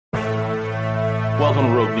Welcome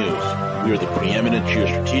to Rogue News. We are the preeminent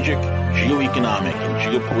geostrategic, geoeconomic, and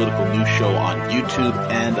geopolitical news show on YouTube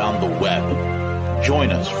and on the web.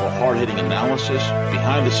 Join us for hard-hitting analysis,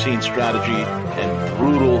 behind-the-scenes strategy, and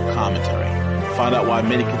brutal commentary. Find out why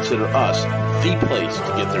many consider us the place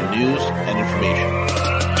to get their news and information.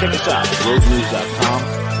 Check us out at roguenews.com.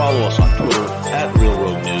 Follow us on Twitter at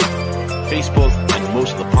RealRogueNews, Facebook, and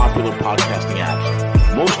most of the popular podcasting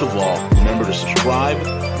apps. Most of all, remember to subscribe,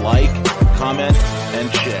 like, comment, and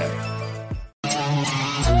share.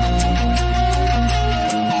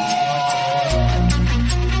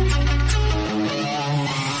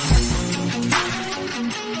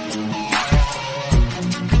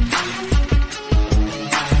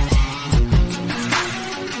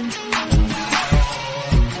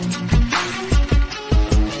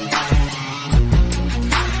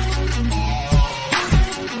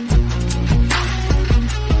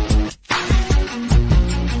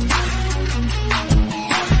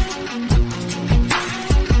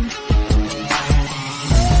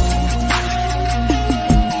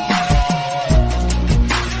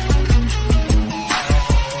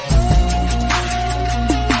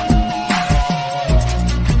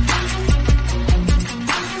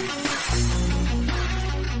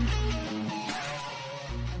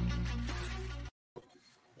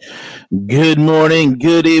 Good morning,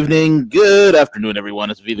 good evening, good afternoon, everyone.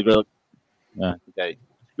 It's V the Grill. Okay,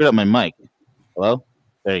 screwed up my mic. Hello?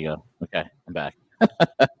 There you go. Okay, I'm back. It's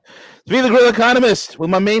V the Grill Economist with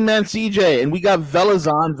my main man CJ, and we got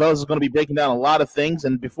Veles on. Veles is going to be breaking down a lot of things,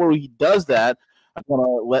 and before he does that, I want to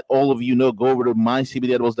let all of you know, go over to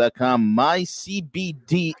mycbdedibles.com,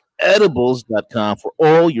 mycbdedibles.com for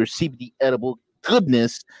all your CBD edible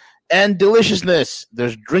goodness and deliciousness.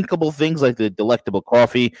 There's drinkable things like the delectable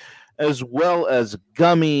coffee, as well as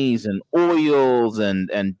gummies and oils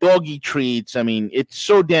and doggy treats. I mean, it's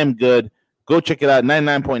so damn good. Go check it out.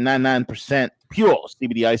 99.99% pure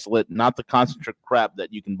CBD isolate, not the concentrate crap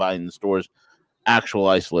that you can buy in the stores. Actual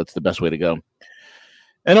isolate's the best way to go.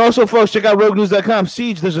 And also, folks, check out roguenews.com.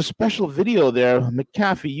 Siege, there's a special video there.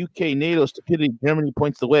 McAfee, UK, NATO, stupidity, Germany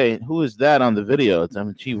points the way. Who is that on the video? It's,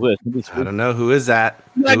 gee whiz. I don't know. Who is that?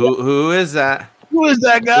 Who is that? Who is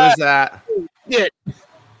that guy? Who is that? Shit.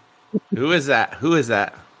 Who is that? Who is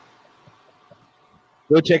that?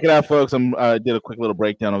 Go check it out, folks. I did a quick little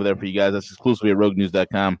breakdown over there for you guys. That's exclusively at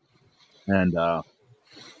roguenews.com. And that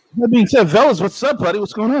being said, Veles, what's up, buddy?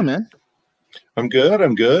 What's going on, man? I'm good.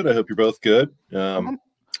 I hope you're both good.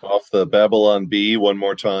 Off the Babylon Bee one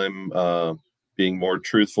more time, being more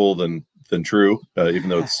truthful than true, even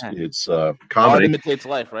though it's comedy. Art imitates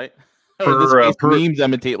life, right? Memes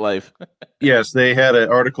imitate life. Yes, they had an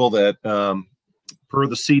article that per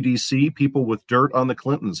the CDC, people with dirt on the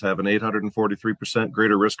Clintons have an 843%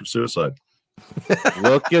 greater risk of suicide.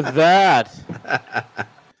 Look at that.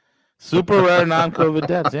 Super rare non-COVID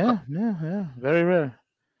deaths. Yeah. Very rare.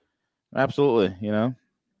 Absolutely, you know.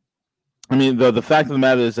 I mean, the fact of the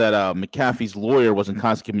matter is that McAfee's lawyer was in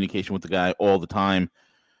constant communication with the guy all the time.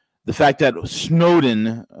 The fact that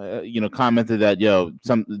Snowden, commented that,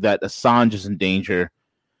 that Assange is in danger.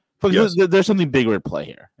 Yes. There's something bigger at play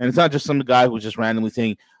here. And it's not just some guy who's just randomly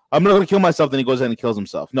saying, I'm not going to kill myself, then he goes in and kills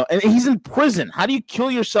himself. No, and he's in prison. How do you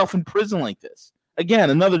kill yourself in prison like this?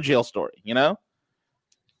 Again, another jail story, you know?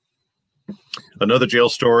 Another jail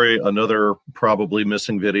story, another probably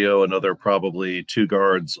missing video, another probably two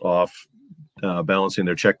guards off balancing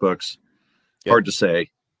their checkbooks. Yep. Hard to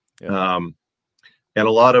say. Yep. And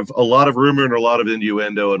a lot of rumor and a lot of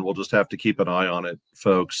innuendo, and we'll just have to keep an eye on it,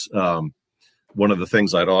 folks. One of the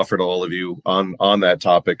things I'd offer to all of you on that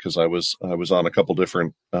topic, because I was on a couple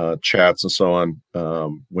different chats and so on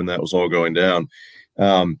when that was all going down.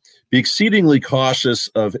 Be exceedingly cautious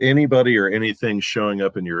of anybody or anything showing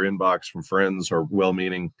up in your inbox from friends or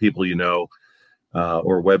well-meaning people you know,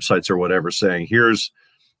 or websites or whatever, saying here's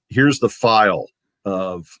the file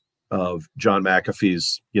of John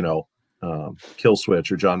McAfee's kill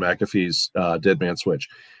switch or John McAfee's dead man switch.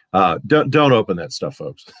 Don't open that stuff,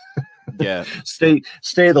 folks. Yeah. Stay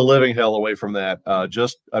the living hell away from that. Not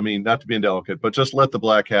to be indelicate, but just let the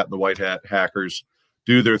black hat and the white hat hackers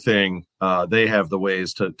do their thing. They have the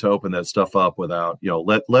ways to open that stuff up without,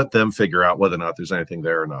 let them figure out whether or not there's anything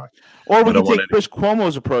there or not. Or we can take Chris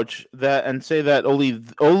Cuomo's approach and say that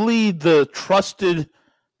only the trusted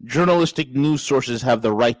journalistic news sources have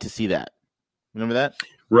the right to see that. Remember that?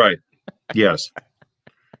 Right. Yes.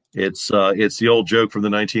 It's the old joke from the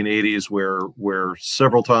 1980s where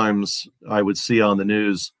several times I would see on the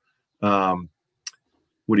news,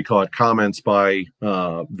 comments by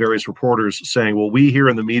various reporters saying, well, we here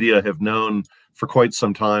in the media have known for quite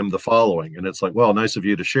some time the following. And it's like, well, nice of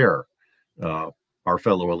you to share. our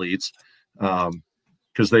fellow elites,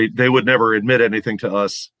 because they would never admit anything to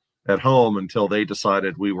us at home until they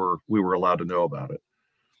decided we were allowed to know about it.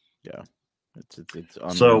 Yeah, it's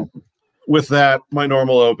unreal. So with that, my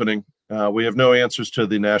normal opening. We have no answers to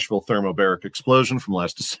the Nashville thermobaric explosion from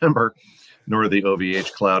last December, nor the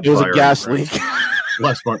OVH cloud fire. It was a gas leak.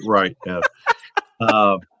 Last month, right?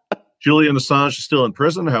 Yeah. Julian Assange is still in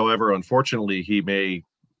prison. However, unfortunately, he may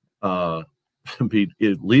be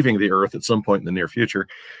leaving the earth at some point in the near future.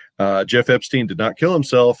 Jeff Epstein did not kill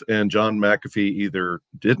himself, and John McAfee either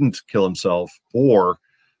didn't kill himself or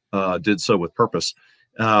did so with purpose.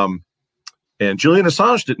 And Julian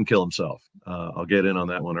Assange didn't kill himself. I'll get in on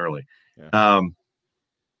that one early. Yeah.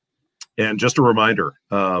 And just a reminder,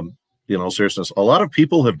 in all seriousness, a lot of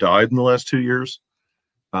people have died in the last 2 years.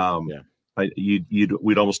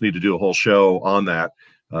 We'd almost need to do a whole show on that.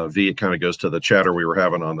 It kind of goes to the chatter we were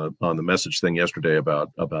having on the message thing yesterday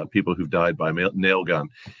about people who've died by nail gun.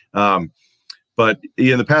 But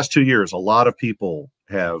in the past 2 years, a lot of people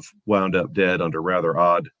have wound up dead under rather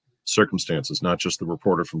odd circumstances, not just the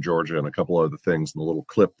reporter from Georgia and a couple other things in the little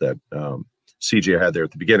clip that CJ had there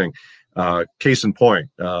at the beginning. Case in point,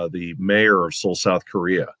 the mayor of Seoul, South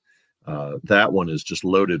Korea. That one is just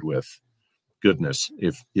loaded with goodness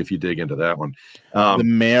if you dig into that one. The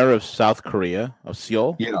mayor of South Korea, of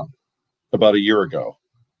Seoul? Yeah. About a year ago.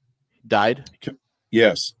 Died?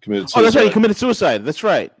 Yes. Committed suicide. Oh, that's right. He committed suicide. That's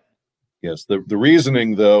right. Yes. The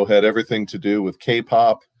reasoning, though, had everything to do with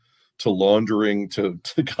K-pop to laundering to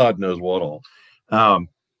God knows what all.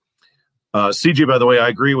 CG, by the way, I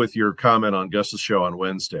agree with your comment on Gus's show on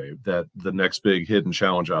Wednesday that the next big hidden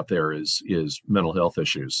challenge out there is mental health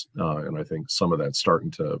issues. And I think some of that's starting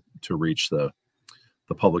to reach the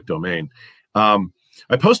public domain.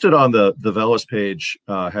 I posted on the Veles page,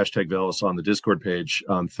 hashtag Veles on the Discord page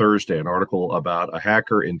on Thursday, an article about a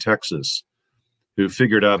hacker in Texas who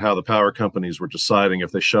figured out how the power companies were deciding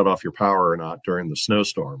if they shut off your power or not during the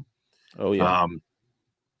snowstorm. Oh, yeah.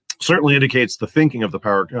 Certainly indicates the thinking of the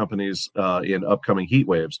power companies in upcoming heat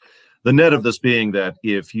waves. The net of this being that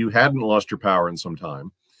if you hadn't lost your power in some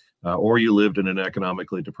time, or you lived in an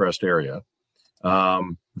economically depressed area,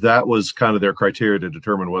 that was kind of their criteria to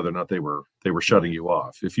determine whether or not they were shutting you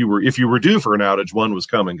off. If you were due for an outage, one was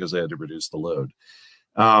coming because they had to reduce the load.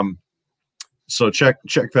 So check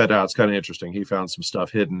that out. It's kind of interesting. He found some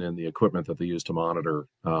stuff hidden in the equipment that they use to monitor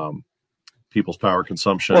people's power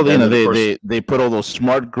consumption. Well, they put all those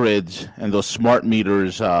smart grids and those smart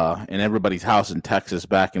meters in everybody's house in Texas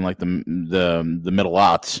back in like the middle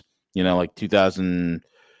aughts, like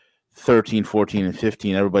 2013, 14, and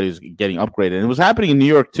 15. Everybody was getting upgraded. And it was happening in New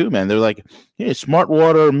York too, man. They're like, hey, smart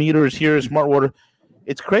water meters here, smart water.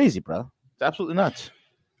 It's crazy, bro. It's absolutely nuts.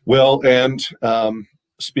 Well, and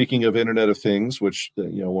speaking of Internet of Things, which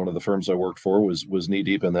one of the firms I worked for was knee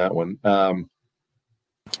deep in that one.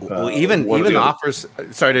 Well, even the offers.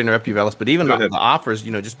 Sorry to interrupt you, Veles, but even the offers.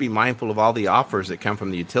 Just be mindful of all the offers that come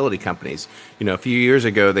from the utility companies. A few years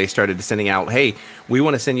ago, they started sending out, "Hey, we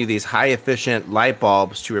want to send you these high efficient light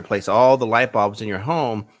bulbs to replace all the light bulbs in your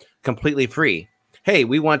home completely free. Hey,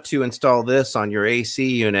 we want to install this on your AC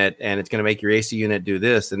unit, and it's going to make your AC unit do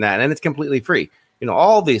this and that, and it's completely free."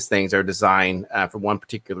 All these things are designed for one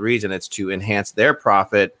particular reason. It's to enhance their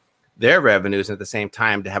profit, their revenues, and at the same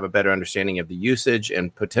time to have a better understanding of the usage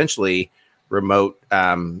and potentially remote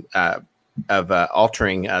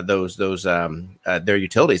altering those their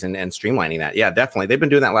utilities and streamlining that. Yeah, definitely. They've been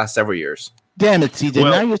doing that last several years. Damn it, CJ!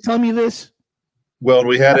 Now you're telling me this. Well,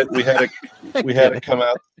 we had it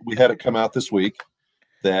come out this week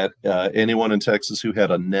that anyone in Texas who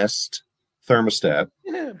had a Nest thermostat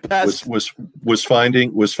was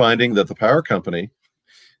finding that the power company,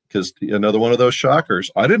 because another one of those shockers,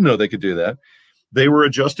 I didn't know they could do that. They were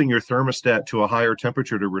adjusting your thermostat to a higher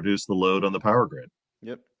temperature to reduce the load on the power grid.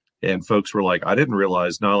 Yep. And folks were like, I didn't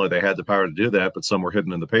realize not only they had the power to do that, but some were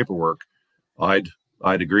hidden in the paperwork. I'd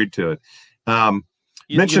agreed to it. The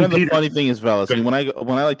funny thing is, Veles,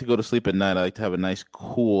 when I like to go to sleep at night, I like to have a nice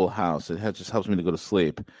cool house. It just helps me to go to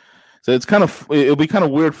sleep. So it'll be kind of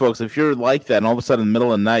weird, folks, if you're like that and all of a sudden in the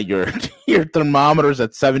middle of the night your thermometer's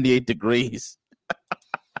at 78 degrees.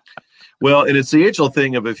 Well, and it's the age-old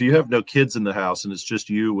thing of if you have no kids in the house and it's just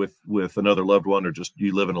you with another loved one or just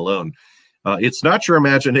you living alone, it's not your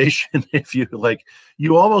imagination. If you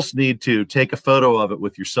almost need to take a photo of it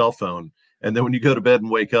with your cell phone, and then when you go to bed and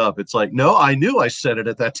wake up, it's like, no, I knew I set it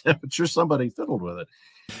at that temperature. Somebody fiddled with it.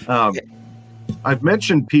 I've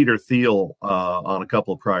mentioned Peter Thiel on a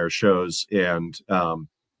couple of prior shows, and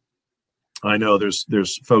I know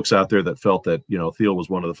there's folks out there that felt that Thiel was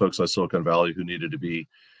one of the folks on Silicon Valley who needed to be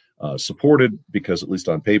supported, because at least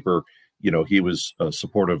on paper, he was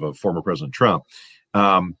supportive of former President Trump.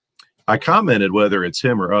 I commented, whether it's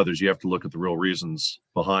him or others, you have to look at the real reasons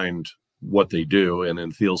behind what they do. And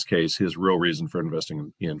in Thiel's case, his real reason for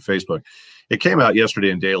investing in Facebook. It came out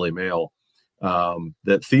yesterday in Daily Mail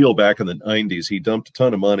that Thiel, back in the 90s, he dumped a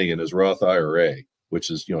ton of money in his Roth IRA, which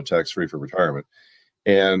is, tax-free for retirement.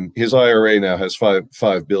 And his IRA now has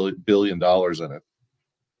 $5 billion in it,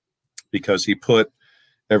 because he put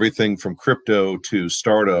everything from crypto to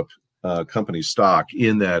startup company stock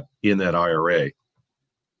in that IRA,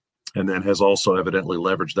 and then has also evidently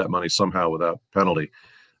leveraged that money somehow without penalty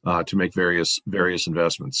to make various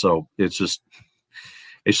investments. So it's just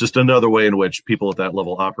another way in which people at that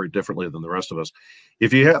level operate differently than the rest of us.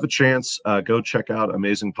 If you have a chance, go check out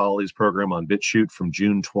Amazing Polly's program on BitChute from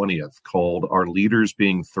June 20th called "Are Leaders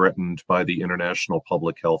Being Threatened by the International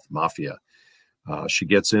Public Health Mafia?" She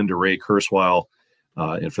gets into Ray Kurzweil,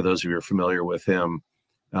 and for those of you who are familiar with him,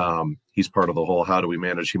 he's part of the whole "How do we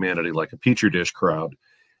manage humanity like a petri dish" crowd.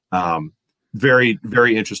 Very,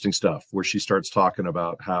 very interesting stuff, where she starts talking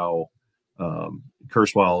about how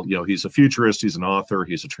Kurzweil, he's a futurist, he's an author,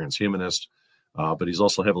 he's a transhumanist, but he's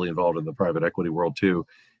also heavily involved in the private equity world too.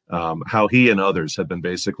 How he and others have been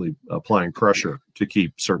basically applying pressure to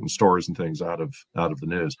keep certain stories and things out of the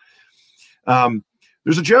news.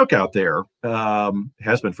 There's a joke out there,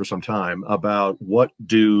 has been for some time, about what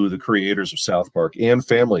do the creators of South Park and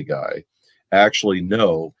Family Guy actually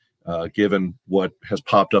know, given what has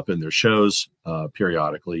popped up in their shows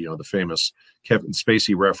periodically. The famous Kevin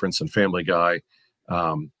Spacey reference in Family Guy,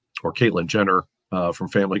 or Caitlyn Jenner from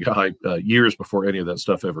Family Guy, years before any of that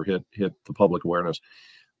stuff ever hit the public awareness.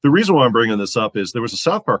 The reason why I'm bringing this up is there was a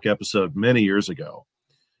South Park episode many years ago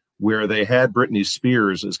where they had Britney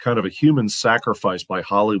Spears as kind of a human sacrifice by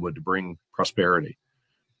Hollywood to bring prosperity.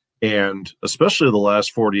 And especially the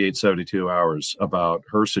last 48, 72 hours about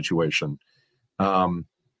her situation,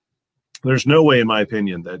 there's no way, in my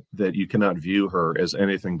opinion, that you cannot view her as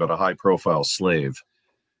anything but a high-profile slave,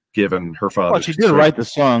 given her father. Well, she did write the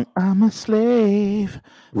song, "I'm a slave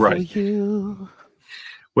for you."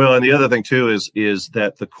 Well, and the other thing, too, is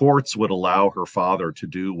that the courts would allow her father to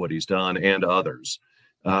do what he's done, and others,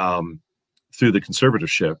 through the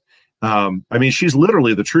conservatorship. I mean, she's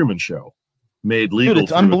literally the Truman Show made legal. Dude,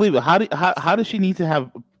 it's unbelievable. How does she need to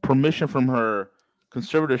have permission from her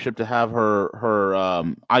conservatorship to have her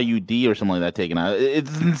IUD or something like that taken out?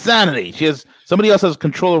 It's insanity. Somebody else has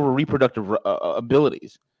control over reproductive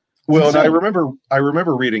abilities. Well, and I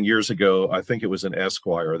remember reading years ago, I think it was in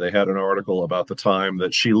Esquire, they had an article about the time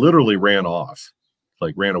that she literally ran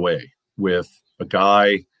away with a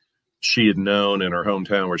guy she had known in her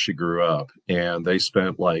hometown where she grew up. And they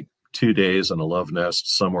spent like 2 days in a love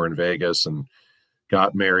nest somewhere in Vegas and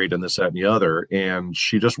got married and this, that, and the other. And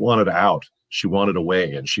she just wanted out. She wanted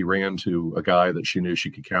away. And she ran to a guy that she knew she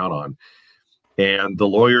could count on. And the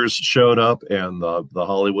lawyers showed up, and the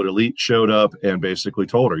Hollywood elite showed up and basically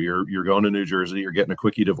told her, you're going to New Jersey. You're getting a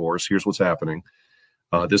quickie divorce. Here's what's happening.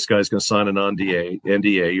 This guy's going to sign an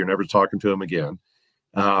NDA. You're never talking to him again.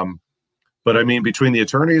 But I mean, between the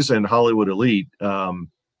attorneys and Hollywood elite,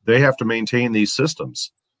 they have to maintain these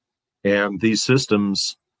systems, and these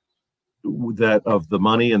systems that of the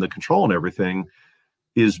money and the control and everything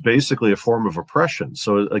is basically a form of oppression.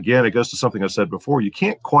 So again, it goes to something I said before. You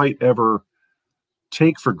can't quite ever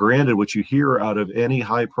take for granted what you hear out of any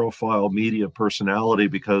high profile media personality,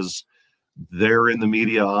 because they're in the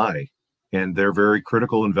media eye and they're very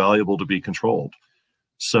critical and valuable to be controlled.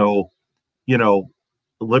 So,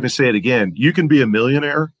 let me say it again. You can be a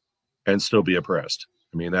millionaire and still be oppressed.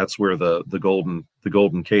 I mean, that's where the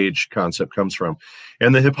golden cage concept comes from.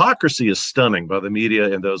 And the hypocrisy is stunning by the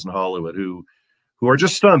media and those in Hollywood who are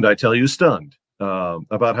just stunned, I tell you, stunned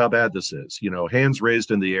about how bad this is. Hands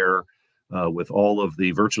raised in the air with all of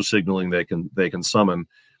the virtual signaling they can summon,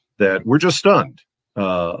 that we're just stunned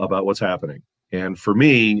about what's happening. And for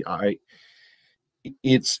me,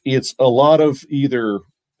 it's a lot of either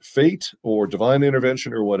fate or divine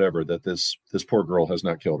intervention or whatever that this poor girl has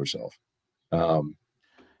not killed herself.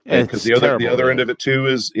 Because the other end of it too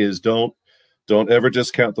is don't ever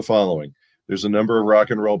discount the following. There's a number of rock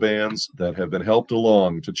and roll bands that have been helped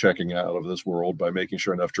along to checking out of this world by making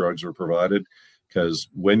sure enough drugs are provided, because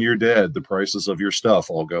when you're dead, the prices of your stuff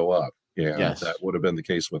all go up. And that would have been the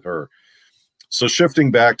case with her. So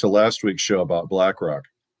shifting back to last week's show about BlackRock,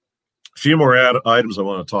 a few more items I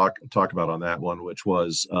want to talk about on that one, which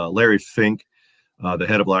was Larry Fink, the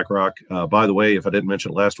head of BlackRock. By the way, if I didn't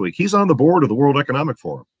mention it last week, he's on the board of the World Economic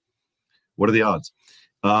Forum. What are the odds?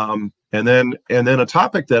 And then a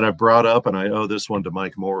topic that I brought up, and I owe this one to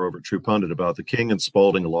Mike Moore over at True Pundit, about the King and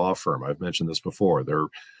Spalding law firm. I've mentioned this before. They're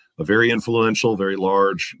a very influential, very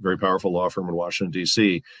large, very powerful law firm in Washington,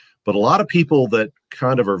 D.C. But a lot of people that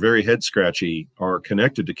kind of are very head scratchy are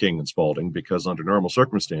connected to King and Spalding, because under normal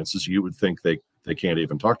circumstances, you would think they can't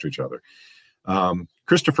even talk to each other.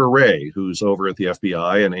 Christopher Wray, who's over at the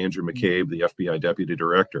FBI, and Andrew McCabe, the FBI deputy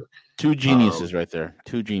director. Two geniuses right there.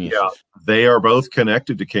 Two geniuses. Yeah, they are both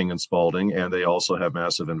connected to King and Spalding, and they also have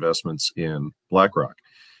massive investments in BlackRock.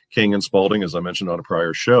 King and Spalding, as I mentioned on a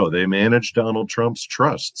prior show, they manage Donald Trump's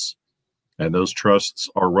trusts, and those trusts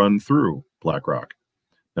are run through BlackRock.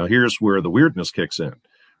 Now, here's where the weirdness kicks in.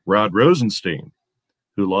 Rod Rosenstein,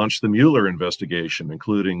 who launched the Mueller investigation,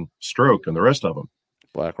 including Strzok and the rest of them.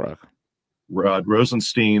 BlackRock. Rod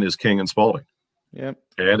Rosenstein is King and Spalding. Yep.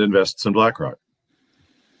 And invests in BlackRock.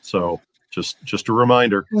 So just a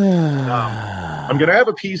reminder. I'm going to have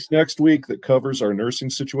a piece next week that covers our nursing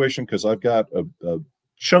situation, because I've got a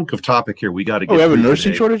chunk of topic here we got to get. Oh, we have a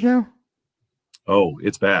nursing shortage now? Oh,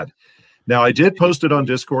 it's bad. Now, I did post it on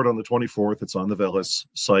Discord on the 24th. It's on the Veles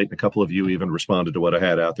site. And a couple of you even responded to what I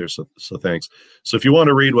had out there. So thanks. So if you want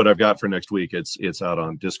to read what I've got for next week, it's out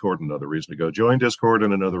on Discord. Another reason to go join Discord,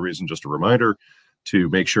 and another reason, just a reminder, to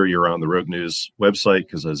make sure you're on the Rogue News website,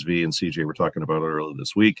 because as V and CJ were talking about earlier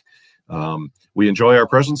this week, we enjoy our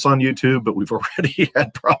presence on YouTube, but we've already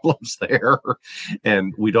had problems there,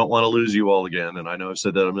 and we don't want to lose you all again. And I know I've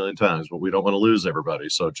said that a million times, but we don't want to lose everybody.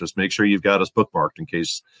 So just make sure you've got us bookmarked, in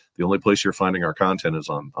case the only place you're finding our content is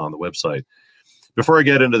on the website. Before I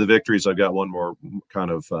get into the victories, I've got one more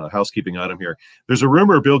kind of housekeeping item here. There's a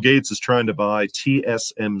rumor Bill Gates is trying to buy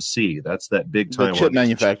TSMC. That's that big Taiwan chip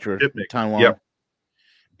manufacturer, Taiwan. Yep.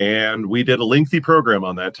 And we did a lengthy program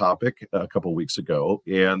on that topic a couple of weeks ago.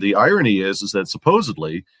 And the irony is that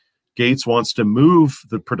supposedly Gates wants to move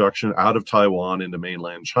the production out of Taiwan into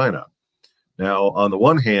mainland China. Now, on the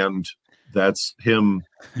one hand, that's him,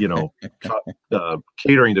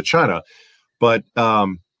 catering to China. But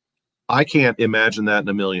I can't imagine that in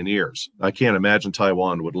a million years. I can't imagine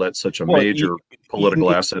Taiwan would let such a major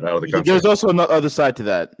political asset out of the country. There's also another other side to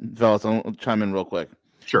that, Veles. I'll chime in real quick.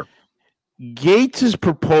 Sure. Gates's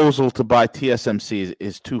proposal to buy TSMC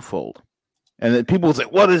is twofold, and then people will say,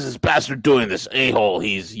 "What is this bastard doing? This a-hole?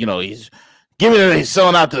 He's giving it. He's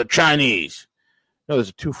selling out to the Chinese." No, there's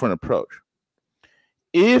a two-front approach.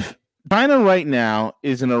 If China right now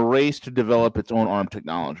is in a race to develop its own ARM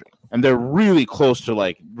technology, and they're really close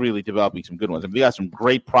to really developing some good ones, and they got some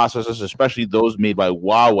great processors, especially those made by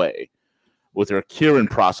Huawei with their Kirin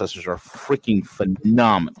processors, are freaking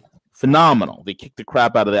phenomenal. They kick the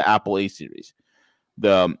crap out of the Apple A series.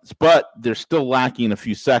 But they're still lacking in a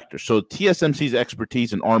few sectors. So TSMC's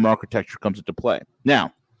expertise in ARM architecture comes into play.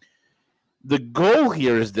 Now, the goal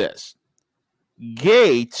here is this.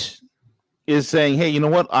 Gates is saying, hey, you know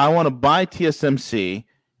what? I want to buy TSMC,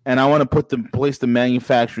 and I want to place the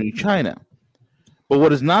manufacturing in China. But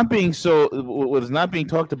what is not being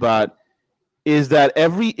talked about is that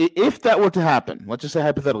if that were to happen, let's just say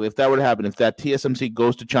hypothetically, if that were to happen, if that TSMC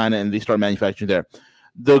goes to China and they start manufacturing there,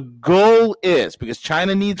 the goal is, because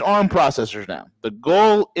China needs ARM processors now, the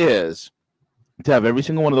goal is to have every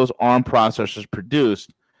single one of those ARM processors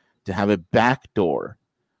produced to have a backdoor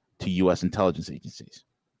to U.S. intelligence agencies.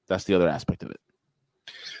 That's the other aspect of it.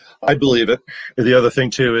 I believe it. The other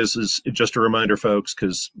thing, too, is just a reminder, folks,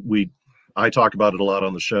 because I talk about it a lot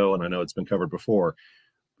on the show, and I know it's been covered before.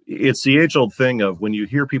 It's the age-old thing of when you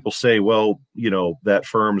hear people say, well, that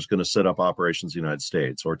firm is going to set up operations in the United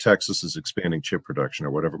States, or Texas is expanding chip production,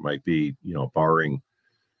 or whatever it might be, barring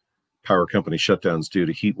power company shutdowns due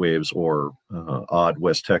to heat waves or odd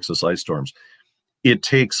West Texas ice storms. It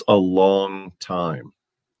takes a long time.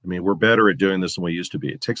 I mean, we're better at doing this than we used to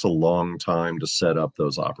be. It takes a long time to set up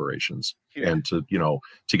those operations and to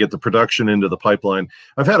get the production into the pipeline.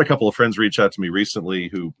 I've had a couple of friends reach out to me recently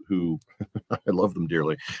who I love them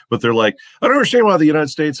dearly, but they're like, I don't understand why the United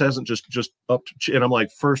States hasn't just upped. And I'm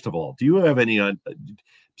like, first of all, do you understand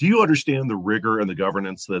the rigor and the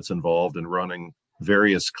governance that's involved in running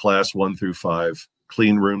various class 1 through 5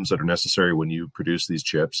 clean rooms that are necessary when you produce these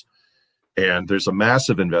chips? And there's a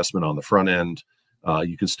massive investment on the front end.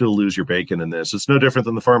 You can still lose your bacon in this. It's no different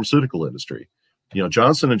than the pharmaceutical industry.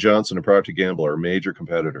 Johnson & Johnson and Procter & Gamble are major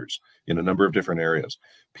competitors in a number of different areas.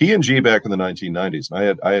 P&G back in the 1990s,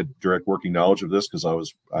 and I had direct working knowledge of this because I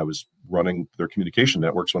was running their communication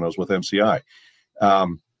networks when I was with MCI.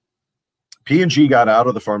 P&G got out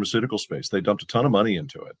of the pharmaceutical space. They dumped a ton of money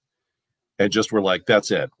into it, and just were like,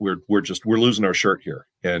 that's it. We're losing our shirt here.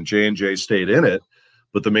 And J&J stayed in it,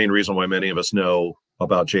 but the main reason why many of us know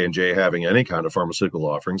about J&J having any kind of pharmaceutical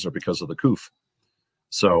offerings are because of the COOF.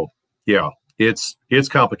 So yeah, it's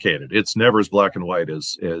complicated. It's never as black and white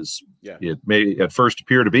as it may at first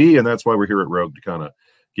appear to be, and that's why we're here at Rogue, to kind of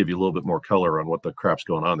give you a little bit more color on what the crap's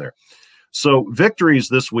going on there. So victories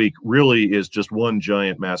this week really is just one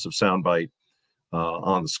giant massive soundbite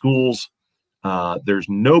on the schools. There's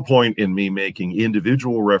no point in me making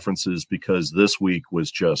individual references because this week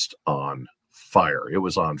was just on fire. It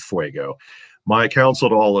was on fuego. My counsel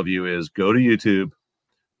to all of you is go to YouTube,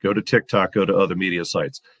 go to TikTok, go to other media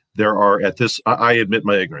sites. There are I admit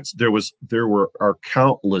my ignorance. There are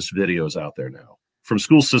countless videos out there now from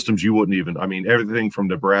school systems you wouldn't even, everything from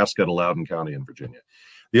Nebraska to Loudoun County in Virginia.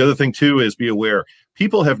 The other thing too is be aware,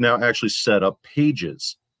 people have now actually set up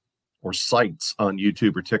pages or sites on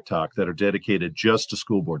YouTube or TikTok that are dedicated just to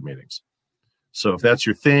school board meetings. So if that's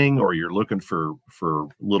your thing, or you're looking for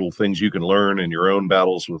little things you can learn in your own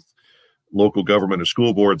battles with local government or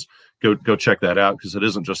school boards, go check that out, because it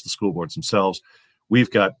isn't just the school boards themselves. We've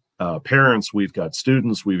got parents, we've got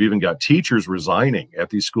students, we've even got teachers resigning at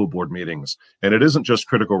these school board meetings. And it isn't just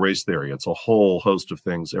critical race theory. It's a whole host of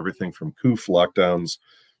things, everything from COOF lockdowns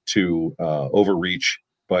to overreach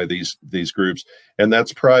by these groups. And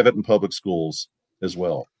that's private and public schools as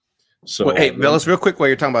well. So, hey, Veles, real quick, while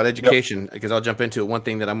you're talking about education, because I'll jump into it. One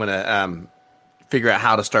thing that I'm going to figure out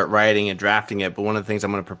how to start writing and drafting it, but one of the things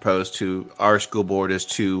I'm going to propose to our school board is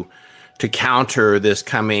to counter this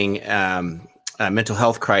coming mental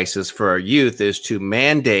health crisis for our youth is to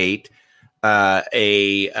mandate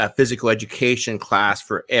a physical education class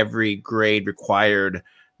for every grade required,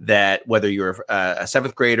 that whether you're a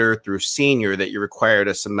seventh grader through senior, that you're required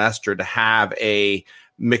a semester to have a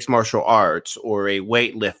mixed martial arts or a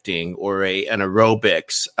weightlifting or an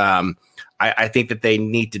aerobics. I think that they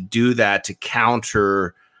need to do that to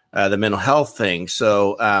counter the mental health thing.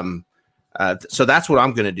 So so that's what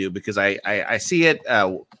I'm going to do, because I see it,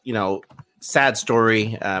 sad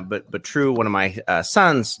story, but true. One of my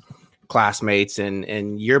son's classmates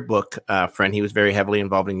and yearbook friend, he was very heavily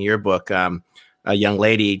involved in yearbook. A young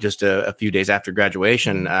lady just a few days after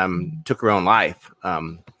graduation took her own life.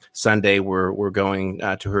 Sunday we're going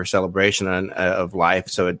to her celebration of life,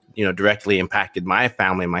 so it directly impacted my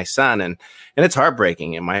family, my son, and it's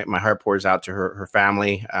heartbreaking, and my heart pours out to her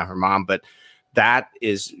family, her mom. But that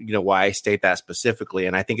is why I state that specifically,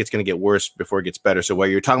 and I think it's going to get worse before it gets better. So while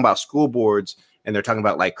you're talking about school boards and they're talking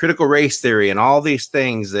about like critical race theory and all these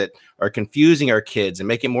things that are confusing our kids and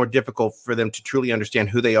make it more difficult for them to truly understand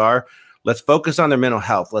who they are, let's focus on their mental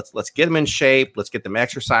health. Let's get them in shape. Let's get them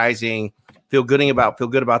exercising. Feel good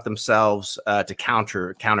about themselves to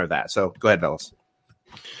counter that. So go ahead, Veles.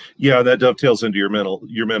 Yeah, that dovetails into your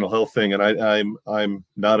mental health thing. And I'm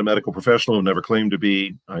not a medical professional and never claimed to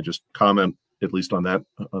be. I just comment at least on that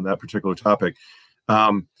particular topic.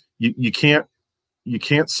 You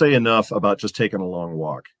can't say enough about just taking a long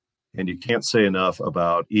walk. And you can't say enough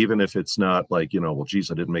about, even if it's not like, well,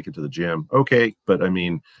 geez, I didn't make it to the gym. Okay. But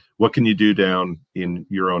what can you do down in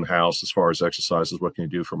your own house as far as exercises? What can you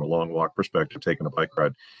do from a long walk perspective, taking a bike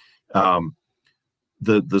ride?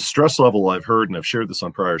 The stress level I've heard, and I've shared this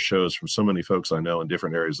on prior shows from so many folks I know in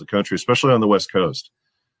different areas of the country, especially on the West Coast,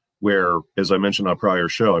 where, as I mentioned on prior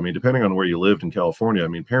show, depending on where you lived in California,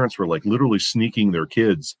 parents were like literally sneaking their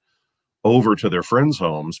kids over to their friends'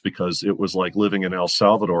 homes because it was like living in El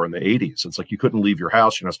Salvador in the 80s. It's like you couldn't leave your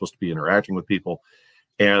house. You're not supposed to be interacting with people.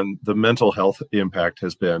 And the mental health impact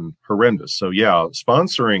has been horrendous. So yeah,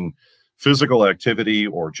 sponsoring physical activity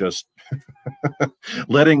or just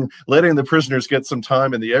letting the prisoners get some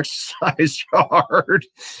time in the exercise yard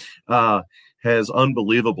has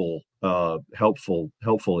unbelievable helpful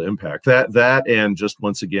impact. That and just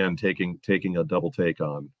once again taking a double take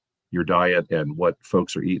on your diet and what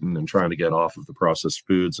folks are eating and trying to get off of the processed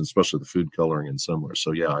foods, and especially the food coloring and similar.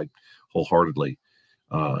 So yeah, I wholeheartedly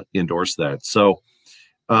endorse that. So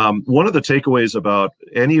one of the takeaways about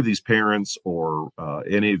any of these parents or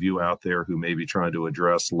any of you out there who may be trying to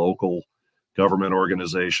address local government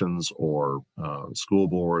organizations or school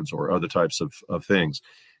boards or other types of things,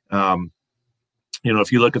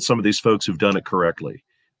 if you look at some of these folks who've done it correctly,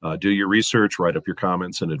 do your research, write up your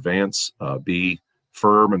comments in advance, be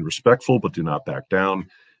firm and respectful, but do not back down.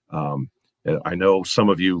 I know some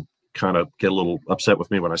of you kind of get a little upset with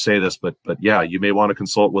me when I say this, but yeah, you may want to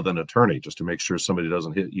consult with an attorney just to make sure somebody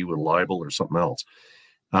doesn't hit you with libel or something else.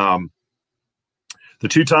 The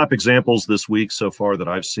two top examples this week so far that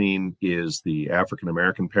I've seen is the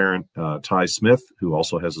African-American parent, Ty Smith, who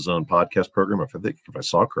also has his own podcast program. If I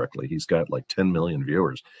saw correctly, he's got like 10 million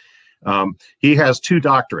viewers. He has 2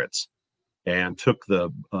 doctorates and took the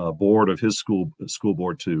board of his school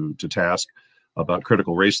board to task about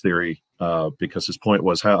critical race theory, because his point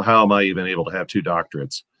was, how am I even able to have 2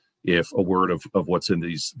 doctorates if a word of what's in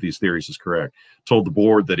these theories is correct? Told the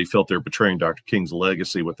board that he felt they're betraying Dr. King's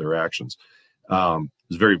legacy with their actions.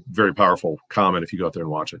 It's a very, very powerful comment if you go out there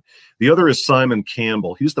and watch it. The other is Simon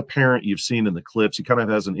Campbell. He's the parent you've seen in the clips. He kind of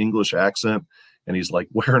has an English accent, and he's like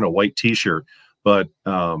wearing a white T-shirt, but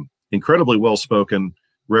incredibly well-spoken,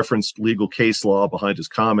 referenced legal case law behind his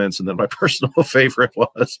comments. And then my personal favorite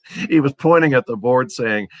was he was pointing at the board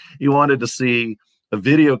saying he wanted to see a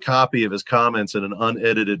video copy of his comments in an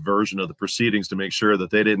unedited version of the proceedings to make sure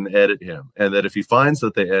that they didn't edit him, and that if he finds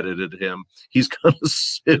that they edited him, he's going to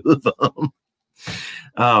sue them.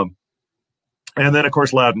 And then, of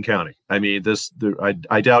course, Loudoun County. I mean,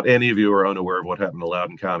 I doubt any of you are unaware of what happened to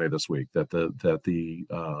Loudoun County this week. That the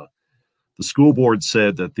school board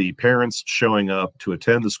said that the parents showing up to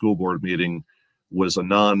attend the school board meeting was a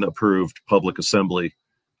non-approved public assembly,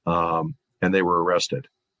 and they were arrested.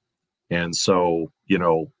 And so,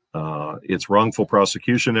 it's wrongful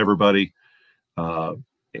prosecution, everybody.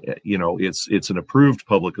 It's an approved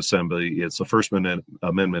public assembly. It's a First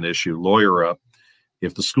Amendment issue. Lawyer up.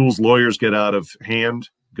 If the school's lawyers get out of hand,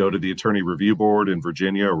 go to the Attorney Review Board in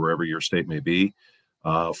Virginia or wherever your state may be.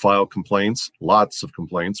 File complaints, lots of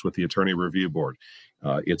complaints with the Attorney Review Board.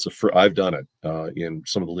 I've done it in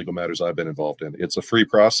some of the legal matters I've been involved in. It's a free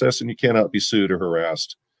process, and you cannot be sued or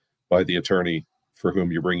harassed by the attorney for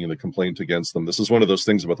whom you're bringing the complaint against them. This is one of those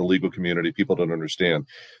things about the legal community people don't understand.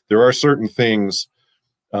 There are certain things,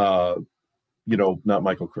 not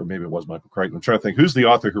Michael, maybe it was Michael Crichton. I'm trying to think, who's the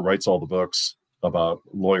author who writes all the books about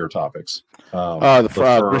lawyer topics?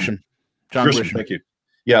 Grisham. John Grisham. Thank you.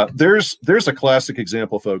 Yeah, there's a classic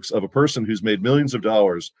example, folks, of a person who's made millions of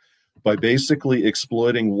dollars by basically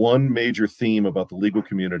exploiting one major theme about the legal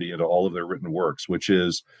community into all of their written works, which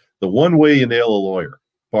is the one way you nail a lawyer,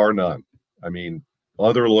 bar none. I mean,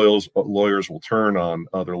 other lawyers will turn on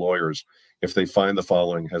other lawyers if they find the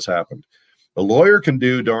following has happened. A lawyer can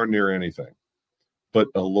do darn near anything, but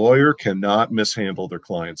a lawyer cannot mishandle their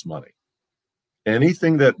client's money.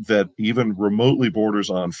 Anything that even remotely borders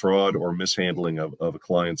on fraud or mishandling of a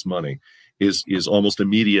client's money is almost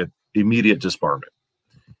immediate disbarment.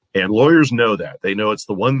 And lawyers know that. They know it's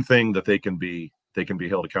the one thing that they can be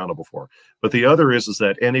held accountable for. But the other is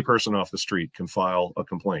that any person off the street can file a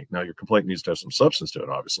complaint. Now, your complaint needs to have some substance to it,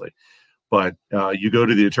 obviously. But you go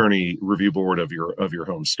to the Attorney Review Board of your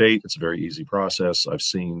home state. It's a very easy process. I've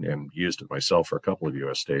seen and used it myself for a couple of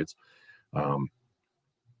U.S. states.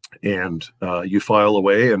 And you file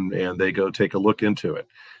away, and they go take a look into it.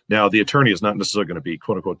 Now, the attorney is not necessarily going to be,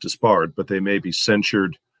 quote unquote, disbarred, but they may be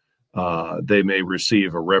censured. They may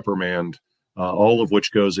receive a reprimand, all of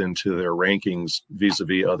which goes into their rankings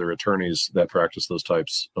vis-a-vis other attorneys that practice those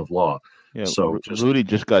types of law. Yeah, so Rudy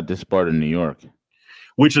just got disbarred in New York.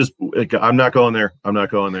 Which is, I'm not going there.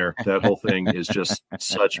 That whole thing is just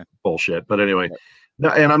such bullshit. But anyway,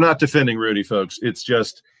 and I'm not defending Rudy, folks. It's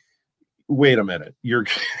just, wait a minute. You're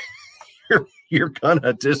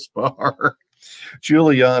gonna disbar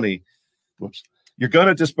Giuliani. Whoops. You're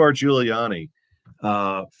gonna disbar Giuliani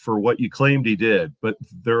for what you claimed he did. But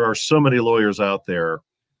there are so many lawyers out there.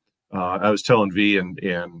 I was telling V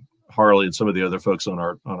and Harley and some of the other folks on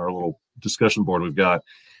our little discussion board we've got.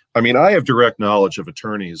 I mean, I have direct knowledge of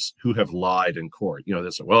attorneys who have lied in court. They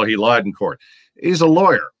say, well, he lied in court. He's a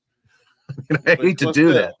lawyer. I hate to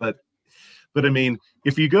do that, but I mean,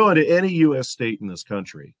 if you go into any U.S. state in this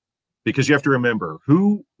country, because you have to remember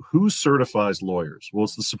who certifies lawyers. Well,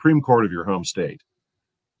 it's the Supreme Court of your home state.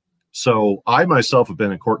 So I myself have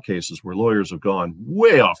been in court cases where lawyers have gone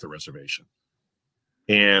way off the reservation.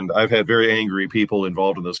 And I've had very angry people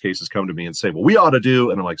involved in those cases come to me and say, well, we ought to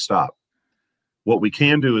do, and I'm like, stop. What we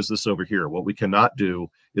can do is this over here. What we cannot do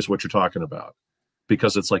is what you're talking about.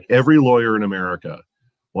 Because it's like every lawyer in America,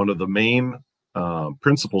 one of the main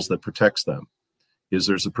principles that protects them is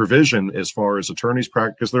there's a provision as far as attorneys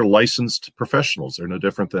practice, because they're licensed professionals. They're no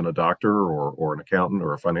different than a doctor or an accountant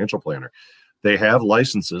or a financial planner. They have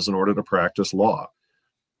licenses in order to practice law.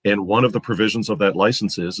 And one of the provisions of that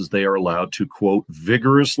license is they are allowed to, quote,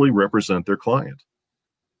 vigorously represent their client.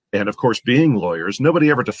 And of course, being lawyers, nobody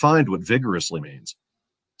ever defined what vigorously means.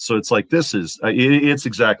 So it's like, it's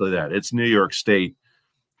exactly that. It's New York State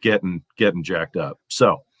getting jacked up.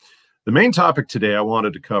 So the main topic today I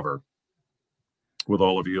wanted to cover with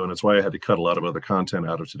all of you, and it's why I had to cut a lot of other content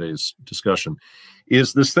out of today's discussion,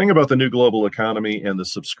 is this thing about the new global economy and the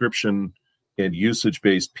subscription and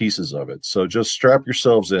usage-based pieces of it. So just strap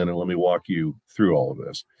yourselves in and let me walk you through all of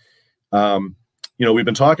this. We've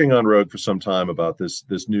been talking on Rogue for some time about this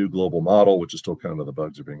new global model, which is still kind of the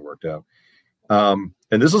bugs are being worked out.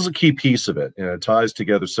 And this is a key piece of it, and it ties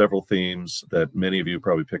together several themes that many of you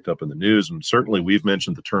probably picked up in the news, and certainly we've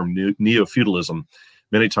mentioned the term neo-feudalism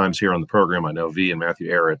many times here on the program. I know V and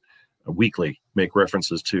Matthew Arrett weekly make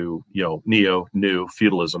references to, new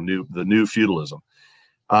feudalism, the new feudalism.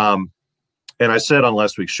 And I said on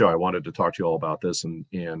last week's show I wanted to talk to you all about this, and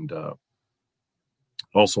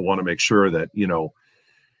also want to make sure that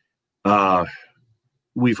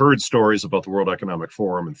we've heard stories about the World Economic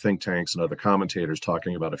Forum and think tanks and other commentators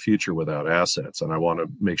talking about a future without assets. And I want to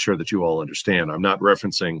make sure that you all understand. I'm not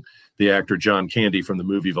referencing the actor John Candy from the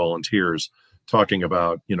movie Volunteers talking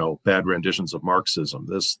about, bad renditions of Marxism.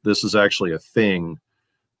 This is actually a thing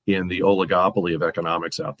in the oligopoly of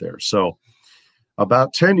economics out there. So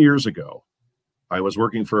about 10 years ago, I was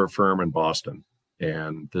working for a firm in Boston,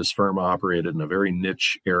 and this firm operated in a very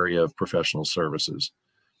niche area of professional services.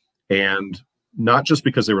 And not just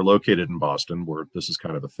because they were located in Boston, where this is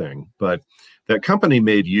kind of a thing, but that company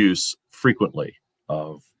made use frequently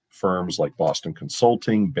of firms like Boston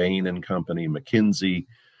Consulting, Bain and Company, McKinsey,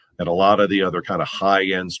 and a lot of the other kind of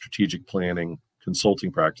high-end strategic planning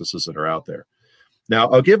consulting practices that are out there. Now,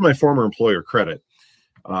 I'll give my former employer credit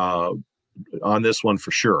on this one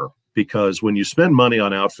for sure, because when you spend money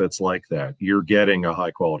on outfits like that, you're getting a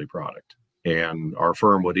high-quality product. And our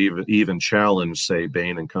firm would even challenge, say,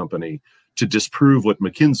 Bain and Company to disprove what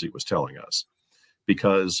McKinsey was telling us,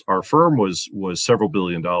 because our firm was several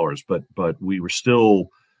 $billion, but we were still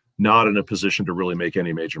not in a position to really make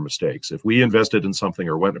any major mistakes. If we invested in something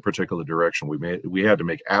or went in a particular direction, we had to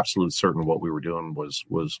make absolute certain what we were doing was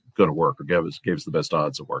going to work or gave us the best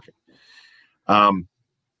odds of working. And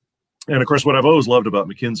of course, what I've always loved about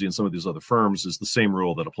McKinsey and some of these other firms is the same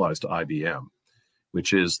rule that applies to IBM,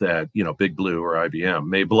 which is that, Big Blue or IBM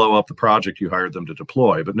may blow up the project you hired them to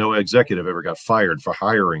deploy, but no executive ever got fired for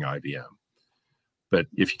hiring IBM. But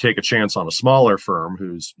if you take a chance on a smaller firm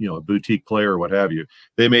who's, a boutique player or what have you,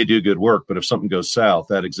 they may do good work, but if something goes south,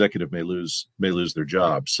 that executive may lose their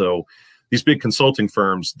job. So these big consulting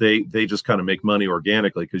firms, they just kind of make money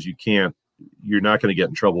organically because you're not going to get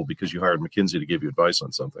in trouble because you hired McKinsey to give you advice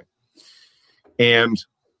on something. And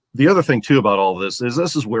the other thing, too, about all of this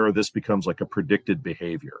is where this becomes like a predicted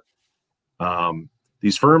behavior.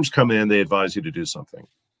 These firms come in, they advise you to do something,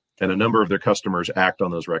 and a number of their customers act on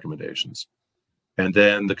those recommendations. And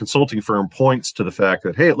then the consulting firm points to the fact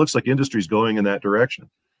that, hey, it looks like industry's going in that direction.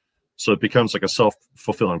 So it becomes like a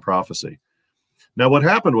self-fulfilling prophecy. Now, what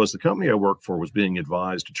happened was the company I worked for was being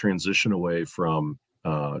advised to transition away from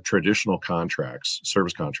traditional contracts,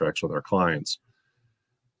 service contracts with our clients,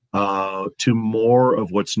 to more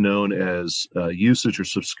of what's known as usage or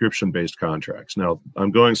subscription-based contracts. Now,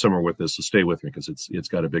 I'm going somewhere with this, so stay with me because it's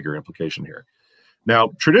got a bigger implication here.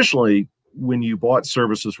 Now, traditionally, when you bought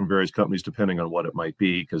services from various companies, depending on what it might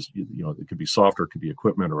be, because it could be software, it could be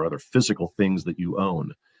equipment, or other physical things that you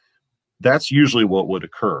own, that's usually what would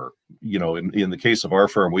occur. In the case of our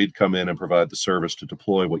firm, we'd come in and provide the service to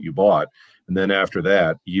deploy what you bought, and then after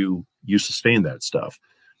that, you sustain that stuff.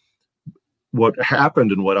 What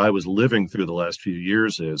happened and what I was living through the last few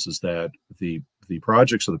years is that the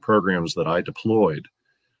projects or the programs that I deployed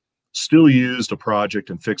still used a project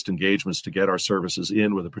and fixed engagements to get our services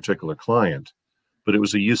in with a particular client, but it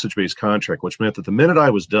was a usage-based contract, which meant that the minute I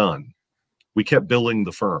was done, we kept billing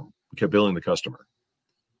the firm, we kept billing the customer.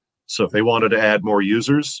 So if they wanted to add more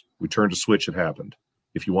users, we turned a switch, it happened.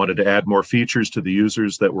 If you wanted to add more features to the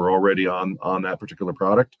users that were already on that particular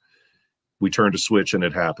product, we turned a switch and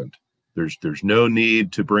it happened. There's no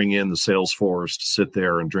need to bring in the sales force to sit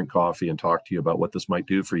there and drink coffee and talk to you about what this might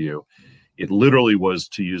do for you. It literally was,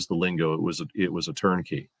 to use the lingo, it was a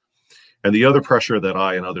turnkey. And the other pressure that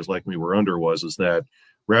I and others like me were under was that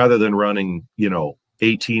rather than running,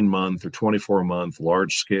 18-month or 24-month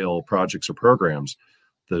large scale projects or programs,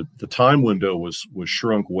 the time window was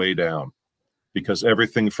shrunk way down, because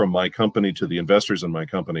everything from my company to the investors in my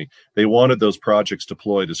company, they wanted those projects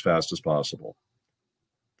deployed as fast as possible.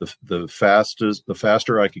 The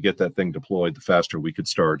faster I could get that thing deployed, the faster we could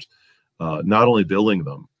start not only billing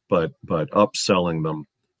them, but upselling them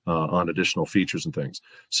on additional features and things.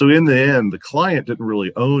 So in the end, the client didn't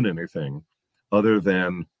really own anything other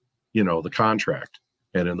than, the contract.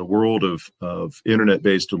 And in the world of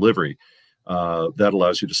internet-based delivery, that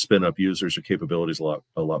allows you to spin up users or capabilities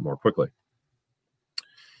a lot more quickly.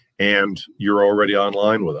 And you're already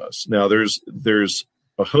online with us. Now, there's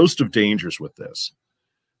a host of dangers with this.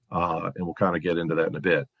 And we'll kind of get into that in a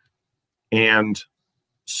bit. And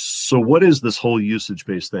so what is this whole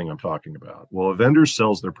usage-based thing I'm talking about? Well, a vendor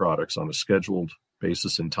sells their products on a scheduled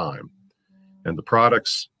basis in time. And the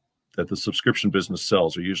products that the subscription business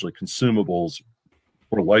sells are usually consumables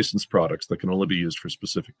or licensed products that can only be used for a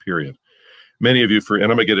specific period. Many of you, and I'm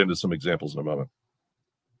going to get into some examples in a moment.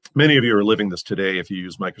 Many of you are living this today if you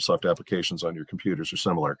use Microsoft applications on your computers or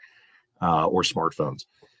similar, or smartphones.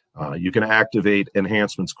 You can activate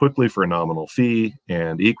enhancements quickly for a nominal fee,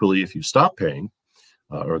 and equally, if you stop paying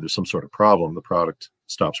or there's some sort of problem, the product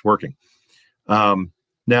stops working.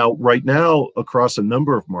 Now, right now, across a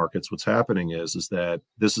number of markets, what's happening is that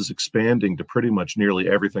this is expanding to pretty much nearly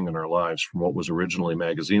everything in our lives, from what was originally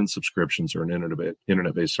magazine subscriptions or an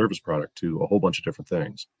internet-based service product to a whole bunch of different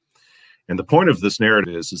things. And the point of this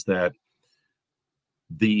narrative is that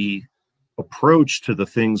the approach to the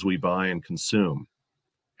things we buy and consume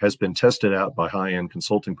has been tested out by high-end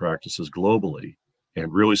consulting practices globally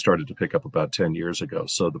and really started to pick up about 10 years ago.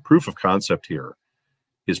 So the proof of concept here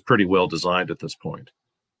is pretty well designed at this point.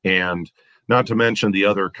 And not to mention the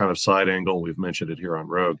other kind of side angle, we've mentioned it here on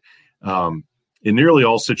Rogue. In nearly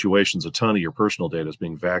all situations, a ton of your personal data is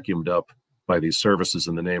being vacuumed up by these services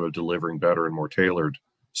in the name of delivering better and more tailored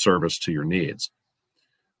service to your needs.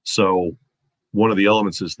 So one of the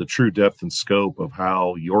elements is the true depth and scope of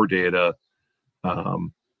how your data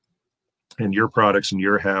and your products and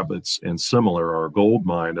your habits and similar are a gold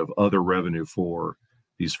mine of other revenue for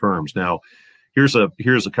these firms. Now, here's a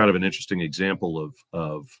kind of an interesting example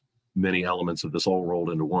of many elements of this all rolled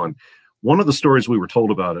into one. One of the stories we were told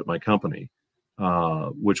about at my company,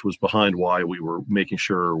 which was behind why we were making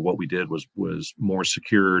sure what we did was more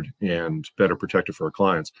secured and better protected for our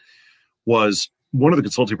clients, was one of the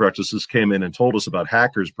consulting practices came in and told us about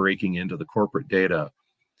hackers breaking into the corporate data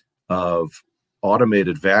of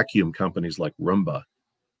automated vacuum companies like Roomba.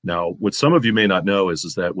 Now, what some of you may not know is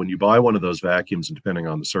that when you buy one of those vacuums, and depending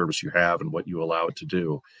on the service you have and what you allow it to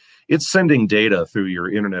do, it's sending data through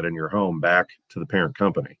your internet in your home back to the parent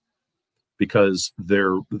company, because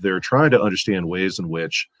they're trying to understand ways in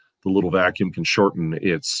which the little vacuum can shorten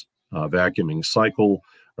its vacuuming cycle.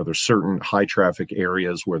 Are there certain high traffic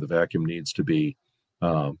areas where the vacuum needs to be,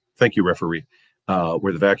 thank you, referee,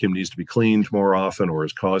 where the vacuum needs to be cleaned more often or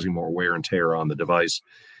is causing more wear and tear on the device,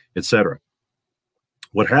 etc.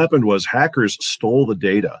 What happened was hackers stole the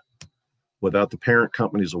data without the parent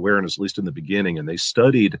company's awareness, at least in the beginning, and they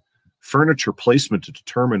studied furniture placement to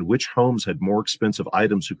determine which homes had more expensive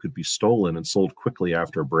items who could be stolen and sold quickly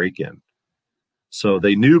after a break-in. So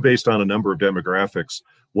they knew, based on a number of demographics,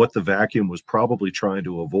 what the vacuum was probably trying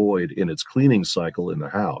to avoid in its cleaning cycle in the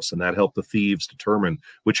house, and that helped the thieves determine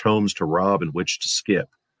which homes to rob and which to skip.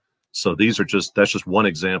 So that's just one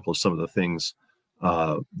example of some of the things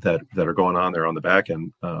that are going on there on the back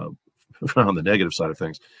end, on the negative side of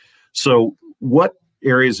things. So what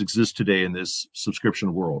areas exist today in this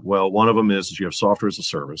subscription world? Well, one of them is you have software as a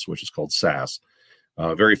service, which is called SaaS,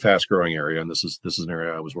 very fast growing area. And this is an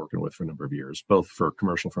area I was working with for a number of years, both for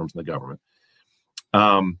commercial firms and the government.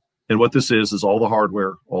 And what this is all the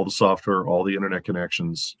hardware, all the software, all the internet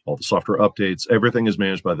connections, all the software updates, everything is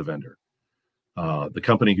managed by the vendor. The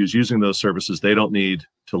company who's using those services, they don't need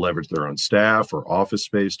to leverage their own staff or office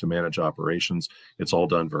space to manage operations. It's all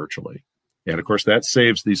done virtually. And of course, that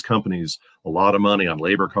saves these companies a lot of money on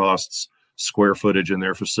labor costs, square footage in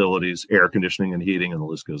their facilities, air conditioning and heating, and the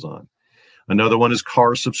list goes on. Another one is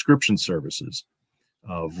car subscription services.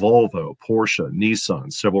 Volvo, Porsche,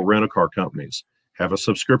 Nissan, several rental car companies have a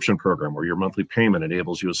subscription program where your monthly payment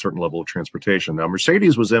enables you a certain level of transportation. Now,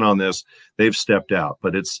 Mercedes was in on this. They've stepped out,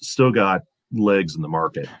 but it's still got legs in the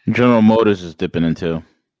market. General Motors is dipping into.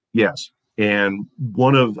 Yes. And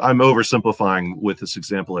I'm oversimplifying with this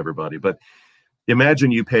example, everybody, but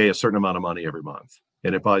imagine you pay a certain amount of money every month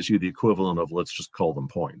and it buys you the equivalent of, let's just call them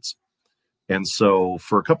points. And so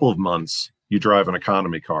for a couple of months, you drive an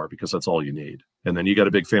economy car because that's all you need. And then you got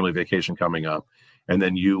a big family vacation coming up, and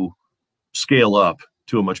then you scale up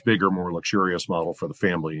to a much bigger, more luxurious model for the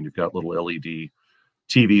family. And you've got little LED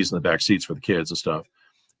TVs in the back seats for the kids and stuff.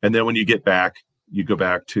 And then when you get back, you go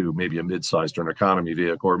back to maybe a mid-sized or an economy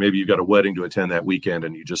vehicle, or maybe you've got a wedding to attend that weekend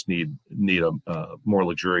and you just need a more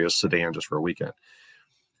luxurious sedan just for a weekend.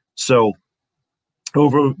 So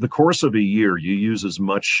over the course of a year, you use as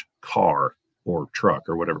much car or truck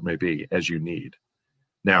or whatever it may be as you need.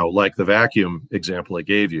 Now, like the vacuum example I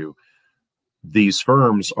gave you, these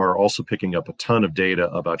firms are also picking up a ton of data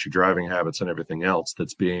about your driving habits and everything else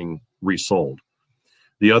that's being resold.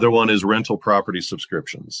 The other one is rental property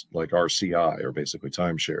subscriptions, like RCI, or basically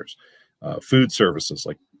timeshares. Food services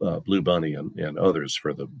like Blue Bunny and others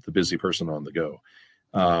for the busy person on the go.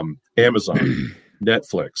 Amazon,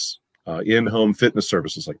 Netflix, in-home fitness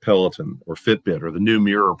services like Peloton or Fitbit, or the new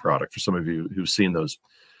Mirror product for some of you who've seen those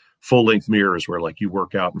full-length mirrors where like you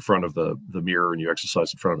work out in front of the mirror and you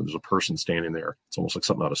exercise in front of it. There's a person standing there. It's almost like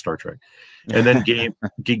something out of Star Trek. And then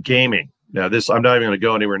gaming. Now this, I'm not even going to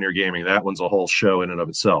go anywhere near gaming. That one's a whole show in and of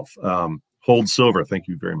itself. Hold Silver, thank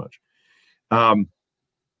you very much.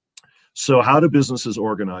 So how do businesses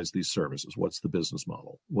organize these services? What's the business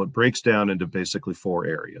model? Well, it breaks down into basically 4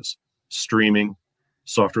 areas: streaming,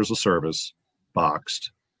 software as a service,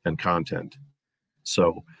 boxed, and content.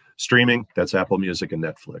 So streaming, that's Apple Music and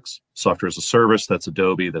Netflix. Software as a service, that's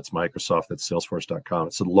Adobe, that's Microsoft, that's Salesforce.com.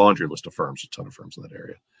 It's a laundry list of firms, a ton of firms in that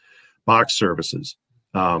area. Box services,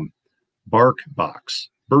 BarkBox,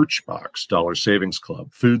 Birchbox, Dollar Savings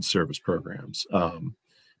Club, food service programs,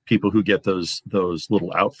 people who get those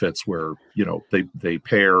little outfits where, you know, they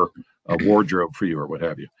pair a wardrobe for you or what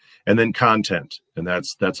have you. And then content, and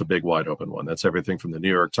that's a big wide open one. That's everything from the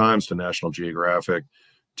New York Times to National Geographic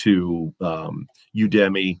to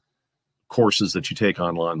Udemy, courses that you take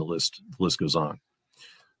online. The list goes on.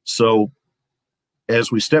 So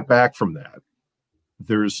as we step back from that,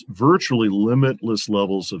 there's virtually limitless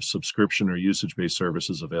levels of subscription or usage-based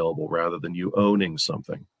services available rather than you owning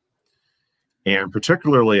something. And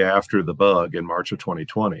particularly after the bug in March of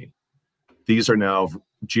 2020, these are now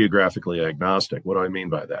geographically agnostic. What do I mean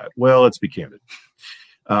by that? Well, let's be candid.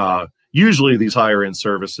 Usually these higher end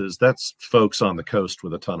services, that's folks on the coast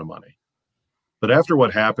with a ton of money. But after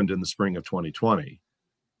what happened in the spring of 2020,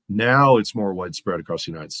 now it's more widespread across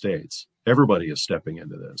the United States. Everybody is stepping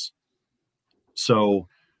into this. So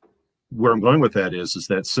where I'm going with that is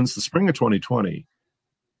that since the spring of 2020,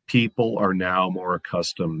 people are now more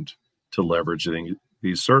accustomed to leveraging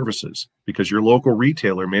these services because your local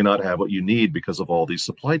retailer may not have what you need because of all these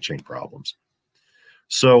supply chain problems.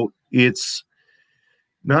 So it's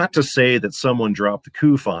not to say that someone dropped the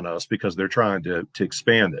coof on us because they're trying to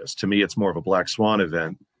expand this. To me, it's more of a black swan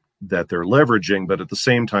event that they're leveraging, but at the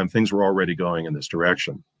same time, things were already going in this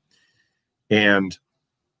direction. And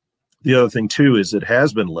the other thing, too, is it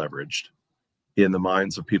has been leveraged in the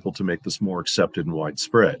minds of people to make this more accepted and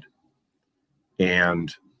widespread.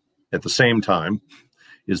 And at the same time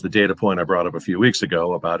is the data point I brought up a few weeks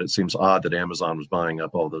ago about it seems odd that Amazon was buying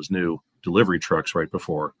up all those new delivery trucks right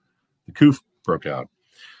before the coup broke out.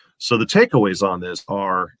 So the takeaways on this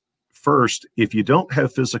are, first, if you don't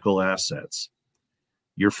have physical assets,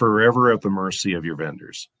 you're forever at the mercy of your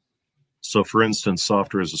vendors. So for instance,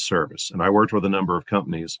 software as a service. And I worked with a number of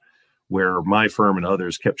companies where my firm and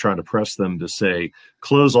others kept trying to press them to say,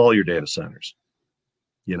 close all your data centers.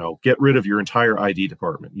 You know, get rid of your entire ID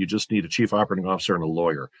department. You just need a chief operating officer and a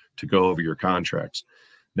lawyer to go over your contracts.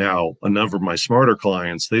 Now, a number of my smarter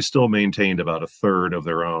clients, they still maintained about a third of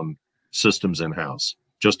their own systems in-house,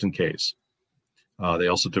 just in case. They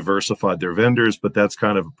also diversified their vendors, but that's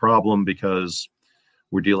kind of a problem because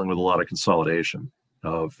we're dealing with a lot of consolidation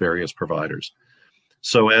of various providers.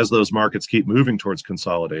 So as those markets keep moving towards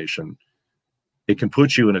consolidation, it can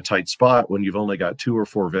put you in a tight spot when you've only got 2 or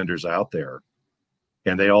 4 vendors out there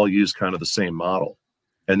and they all use kind of the same model.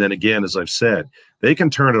 And then again, as I've said, they can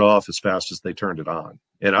turn it off as fast as they turned it on.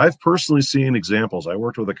 And I've personally seen examples. I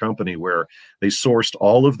worked with a company where they sourced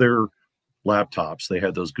all of their laptops. They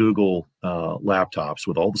had those Google laptops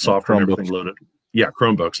with all the software and everything loaded. Yeah,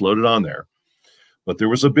 Chromebooks loaded on there. But there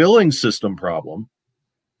was a billing system problem.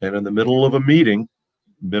 And in the middle of a meeting,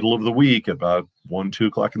 middle of the week, about 1, 2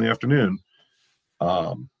 o'clock in the afternoon,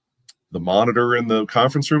 the monitor in the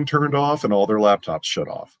conference room turned off and all their laptops shut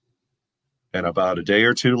off. And about a day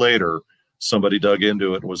or 2 later, somebody dug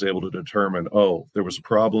into it and was able to determine, oh, there was a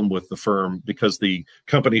problem with the firm because the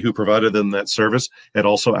company who provided them that service had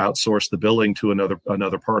also outsourced the billing to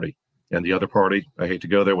another party. And the other party, I hate to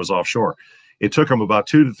go there, was offshore. It took them about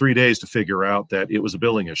 2 to 3 days to figure out that it was a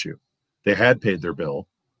billing issue. They had paid their bill,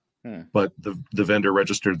 but the vendor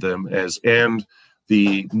registered them as, and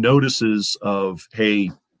the notices of,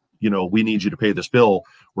 hey, you know, we need you to pay this bill,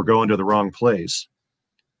 were going to the wrong place.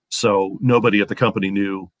 So nobody at the company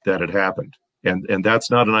knew that had happened. And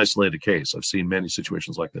that's not an isolated case. I've seen many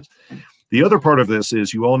situations like this. The other part of this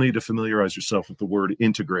is you all need to familiarize yourself with the word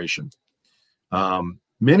integration.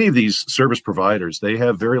 Many of these service providers, they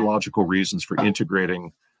have very logical reasons for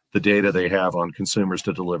integrating the data they have on consumers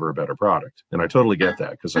to deliver a better product. And I totally get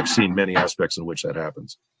that because I've seen many aspects in which that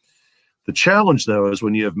happens. The challenge, though, is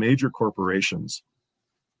when you have major corporations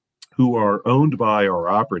who are owned by or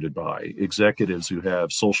operated by executives who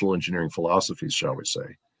have social engineering philosophies, shall we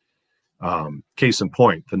say. Case in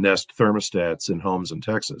point, the Nest thermostats in homes in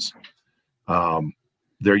Texas.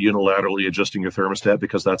 They're unilaterally adjusting your thermostat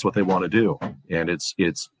because that's what they want to do. And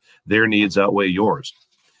it's their needs outweigh yours.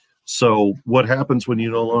 So what happens when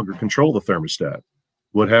you no longer control the thermostat?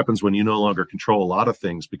 What happens when you no longer control a lot of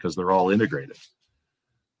things because they're all integrated?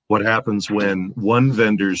 What happens when one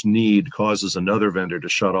vendor's need causes another vendor to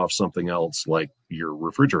shut off something else, like your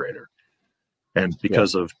refrigerator? And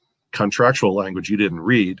because of contractual language you didn't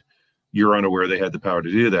read, you're unaware they had the power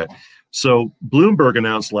to do that. So Bloomberg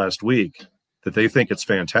announced last week that they think it's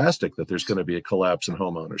fantastic that there's going to be a collapse in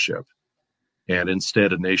home ownership and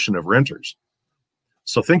instead a nation of renters.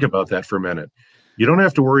 So think about that for a minute. You don't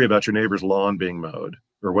have to worry about your neighbor's lawn being mowed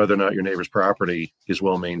or whether or not your neighbor's property is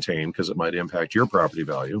well maintained, because it might impact your property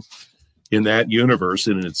value. In that universe,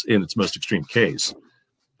 in its most extreme case,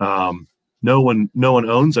 no one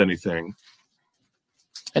owns anything,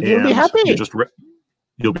 and you'll be happy.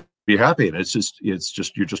 You'll be happy, and it's just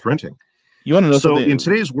you're just renting. You want to know so something? In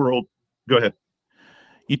today's world, go ahead.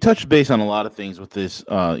 You touched base on a lot of things with this,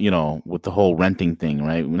 with the whole renting thing,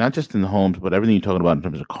 right? Not just in the homes, but everything you're talking about in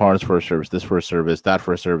terms of cars for a service, this for a service, that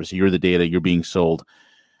for a service. You're the data, you're being sold.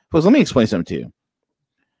 Because let me explain something to you.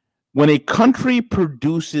 When a country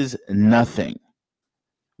produces nothing,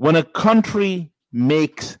 when a country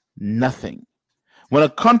makes nothing, when a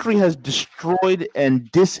country has destroyed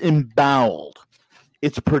and disemboweled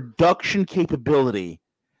its production capability,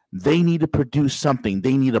 they need to produce something.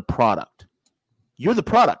 They need a product. You're the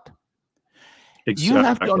product. Exactly. You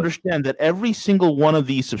have to understand that every single one of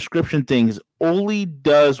these subscription things only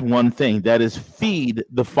does one thing, that is feed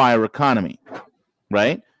the fire economy,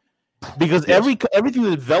 right? Because everything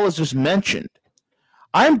that Veles just mentioned,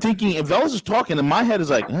 I'm thinking, if Veles is talking, and my head is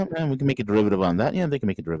like, oh, man, we can make a derivative on that. Yeah, they can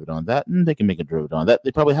make a derivative on that. And they can make a derivative on that.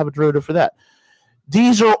 They probably have a derivative for that.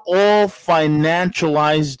 These are all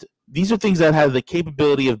financialized. These are things that have the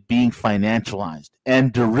capability of being financialized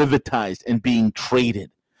and derivatized and being traded.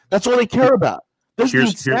 That's all they care about. That's the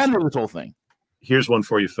insanity of this whole thing. Here's one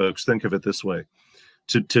for you, folks. Think of it this way.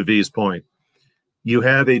 To V's point, you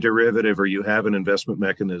have a derivative or you have an investment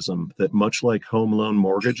mechanism that, much like home loan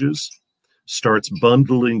mortgages, starts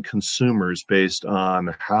bundling consumers based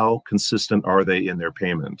on how consistent are they in their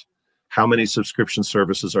payment, how many subscription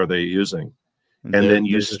services are they using, and then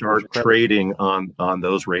you start trading on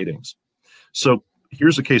those ratings. So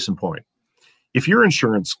here's a case in point. If your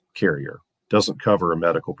insurance carrier doesn't cover a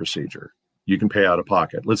medical procedure, you can pay out of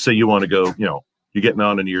pocket. Let's say you want to go, you're getting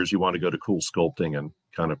on in years, you want to go to cool sculpting and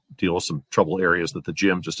kind of deal with some trouble areas that the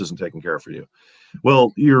gym just isn't taking care of for you.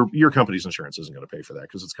 Well, your company's insurance isn't going to pay for that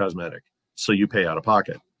because it's cosmetic. So you pay out of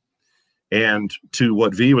pocket. And to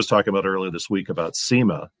what V was talking about earlier this week about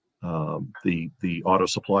SEMA, the auto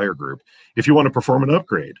supplier group, if you want to perform an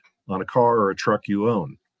upgrade on a car or a truck you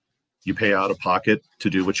own, you pay out of pocket to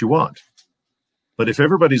do what you want. But if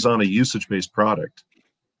everybody's on a usage-based product,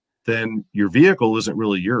 then your vehicle isn't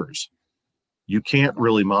really yours. You can't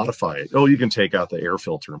really modify it. Oh, you can take out the air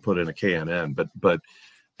filter and put in a K&N, but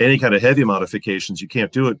any kind of heavy modifications, you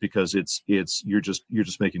can't do it because you're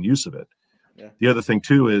just making use of it. Yeah. The other thing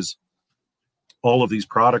too is all of these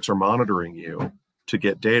products are monitoring you to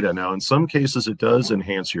get data. Now, in some cases, it does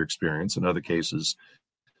enhance your experience. In other cases,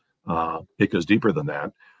 it goes deeper than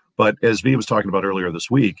that. But as V was talking about earlier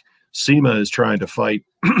this week, SEMA is trying to fight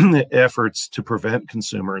efforts to prevent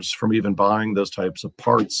consumers from even buying those types of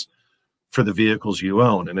parts for the vehicles you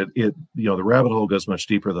own. And the rabbit hole goes much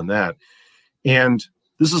deeper than that. And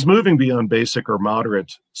this is moving beyond basic or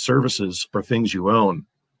moderate services or things you own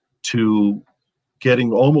to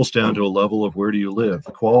getting almost down to a level of where do you live,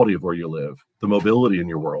 the quality of where you live, the mobility in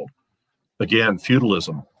your world. Again,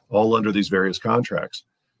 feudalism, all under these various contracts.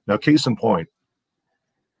 Now, case in point,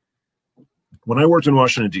 when I worked in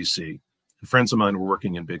Washington, D.C., friends of mine were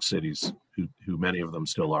working in big cities, who many of them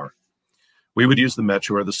still are. We would use the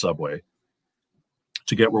metro or the subway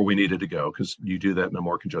to get where we needed to go, because you do that in a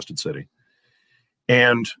more congested city.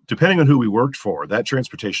 And depending on who we worked for, that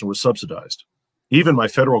transportation was subsidized. Even my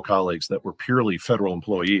federal colleagues that were purely federal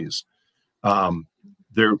employees,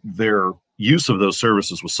 their use of those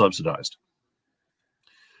services was subsidized.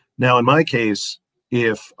 Now, in my case,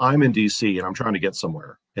 if I'm in DC and I'm trying to get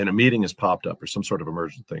somewhere and a meeting has popped up or some sort of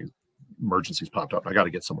emergency's popped up, I got to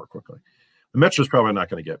get somewhere quickly. The metro's probably not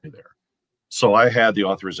going to get me there. So I had the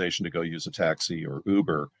authorization to go use a taxi or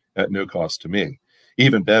Uber at no cost to me.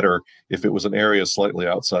 Even better, if it was an area slightly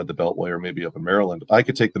outside the Beltway or maybe up in Maryland, I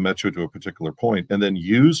could take the metro to a particular point and then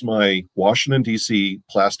use my Washington, D.C.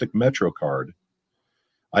 plastic metro card.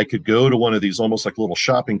 I could go to one of these almost like little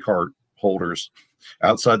shopping cart holders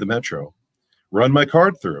outside the metro, run my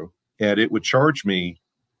card through, and it would charge me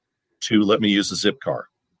to let me use the zip car.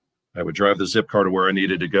 I would drive the zip car to where I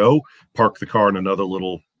needed to go, park the car in another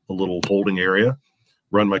little holding area,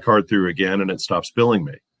 run my card through again, and it stops billing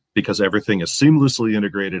me because everything is seamlessly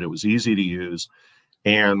integrated. It was easy to use,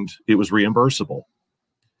 and it was reimbursable.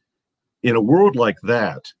 In a world like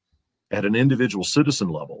that, at an individual citizen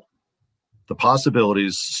level, the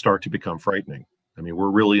possibilities start to become frightening. I mean, we're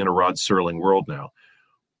really in a Rod Serling world now.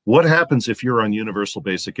 What happens if you're on universal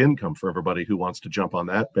basic income for everybody who wants to jump on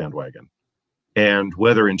that bandwagon? And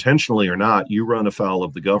whether intentionally or not, you run afoul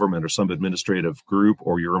of the government or some administrative group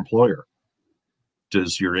or your employer.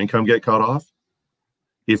 Does your income get cut off?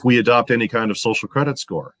 If we adopt any kind of social credit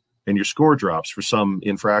score and your score drops for some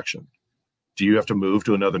infraction, do you have to move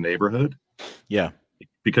to another neighborhood? Yeah.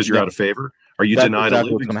 Because you're out of favor? Are you denied exactly a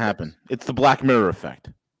living? What's going to happen? It's the Black Mirror effect.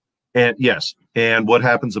 And yes. And what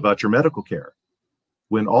happens about your medical care?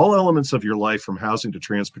 When all elements of your life, from housing to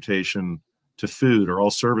transportation to food, are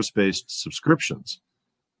all service-based subscriptions,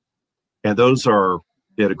 and those are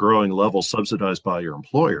at a growing level subsidized by your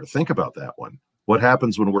employer, think about that one. What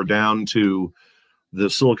happens when we're down to the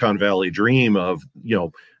Silicon Valley dream of,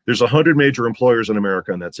 there's 100 major employers in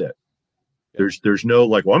America and that's it. There's no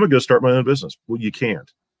like, well, I'm going to go start my own business. Well, you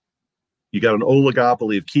can't. You got an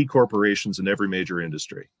oligopoly of key corporations in every major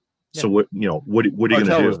industry. Yeah. So what are you going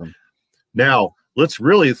to do? Now, let's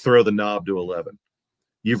really throw the knob to 11.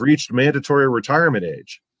 You've reached mandatory retirement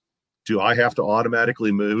age. Do I have to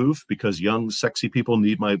automatically move because young, sexy people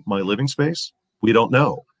need my living space? We don't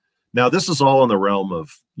know. Now, this is all in the realm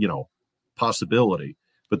of, possibility,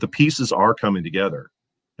 but the pieces are coming together.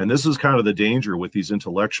 And this is kind of the danger with these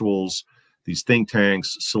intellectuals, these think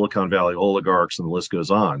tanks, Silicon Valley oligarchs, and the list goes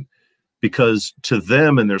on, because to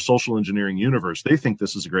them in their social engineering universe, they think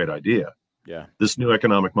this is a great idea. Yeah. This new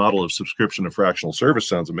economic model of subscription and fractional service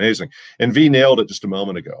sounds amazing. And V nailed it just a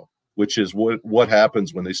moment ago, which is what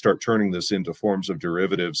happens when they start turning this into forms of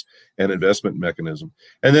derivatives and investment mechanism.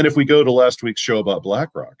 And then if we go to last week's show about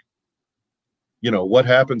BlackRock, what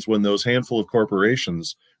happens when those handful of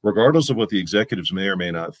corporations, regardless of what the executives may or may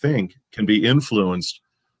not think, can be influenced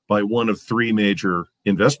by one of three major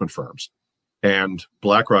investment firms. And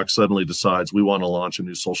BlackRock suddenly decides we want to launch a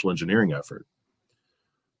new social engineering effort.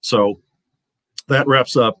 So that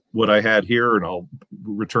wraps up what I had here, and I'll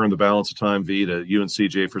return the balance of time, V, to you and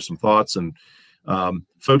CJ for some thoughts. And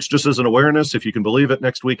folks, just as an awareness, if you can believe it,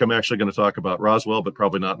 next week I'm actually going to talk about Roswell, but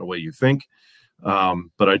probably not in the way you think.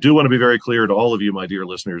 But I do want to be very clear to all of you, my dear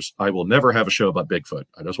listeners, I will never have a show about Bigfoot.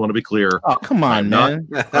 I just want to be clear. Oh, come on, man.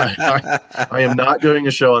 I am not doing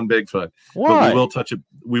a show on Bigfoot. Why? But we will touch a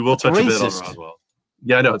bit on Roswell.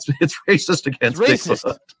 Yeah, I know. It's racist against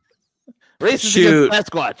Bigfoot. Racist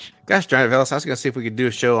against Sasquatch. Gosh darn it, Veles. I was going to see if we could do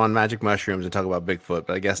a show on magic mushrooms and talk about Bigfoot,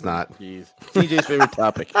 but I guess not. Jeez. CJ's favorite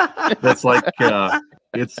topic. That's like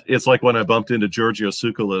it's like when I bumped into Giorgio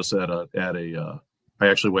Tsoukalos at a I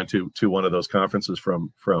actually went to one of those conferences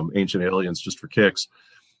from Ancient Aliens just for kicks,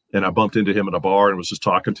 and I bumped into him at a bar and was just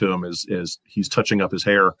talking to him as he's touching up his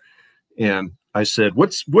hair, and I said,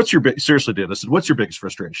 "What's your seriously, dude?" I said, "What's your biggest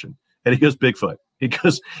frustration?" And he goes, "Bigfoot." He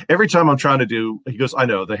goes, "Every time I'm trying to do," he goes, "I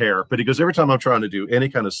know the hair," but he goes, "Every time I'm trying to do any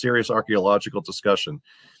kind of serious archaeological discussion,"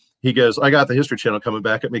 he goes, "I got the History Channel coming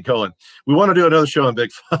back at me going, we want to do another show on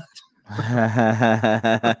Bigfoot."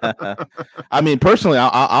 I mean, personally,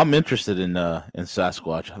 I'm interested in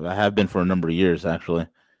Sasquatch. I have been for a number of years, actually.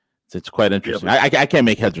 It's quite interesting. Yeah, I can't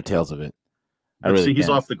make heads or tails of it. He's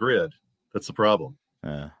off the grid. That's the problem.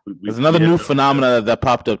 There's another new phenomena that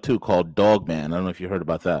popped up too called Dogman. I don't know if you heard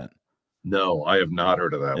about that. No, I have not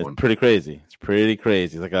heard of that one. It's pretty crazy.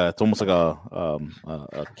 It's almost like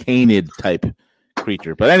a canid type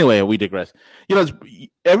creature. But anyway, we digress.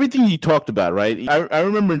 Everything you talked about, right? I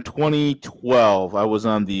remember in 2012, I was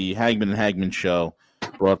on the Hagman and Hagman show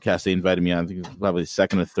broadcast. They invited me on. I think it was probably the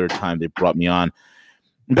second or third time they brought me on.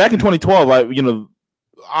 And back in 2012,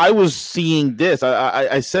 I was seeing this.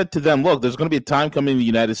 I said to them, look, there's going to be a time coming in the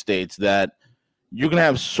United States that you're going to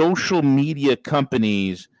have social media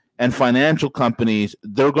companies and financial companies.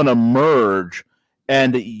 They're going to merge,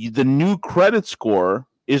 and the new credit score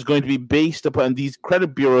is going to be based upon these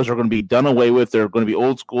credit bureaus are going to be done away with. They're going to be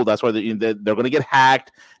old school. That's why they're going to get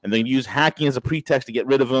hacked, and they're going to use hacking as a pretext to get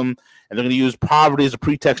rid of them, and they're going to use poverty as a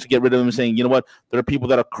pretext to get rid of them, saying, you know what, there are people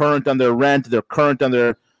that are current on their rent, they're current on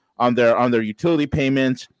their utility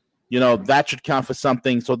payments. That should count for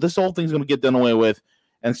something. So this whole thing's going to get done away with,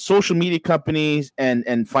 and social media companies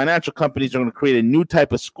and financial companies are going to create a new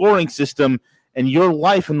type of scoring system, and your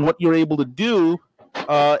life and what you're able to do.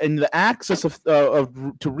 And the access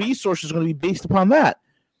to resources is going to be based upon that.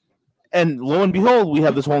 And lo and behold, we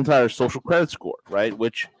have this whole entire social credit score, right?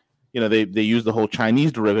 Which, they use the whole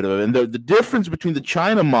Chinese derivative of it. And the difference between the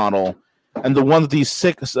China model and the ones these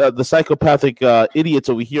the psychopathic idiots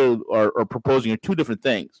over here are proposing are two different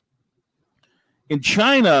things. In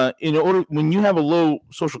China, when you have a low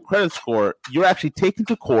social credit score, you're actually taken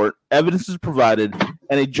to court, evidence is provided,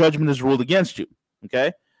 and a judgment is ruled against you.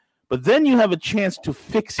 Okay, but then you have a chance to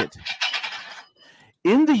fix it.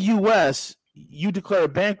 In the U.S., you declare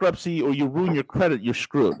bankruptcy or you ruin your credit, you're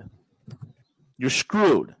screwed. You're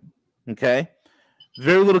screwed. Okay,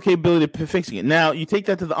 very little capability of fixing it. Now you take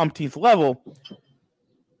that to the umpteenth level.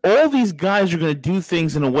 All these guys are going to do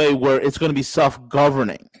things in a way where it's going to be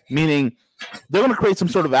self-governing, meaning they're going to create some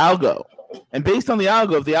sort of algo. And based on the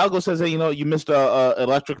algo, if the algo says, hey, you missed a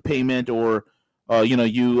electric payment, or you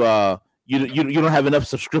don't have enough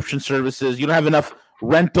subscription services, you don't have enough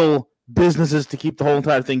rental businesses to keep the whole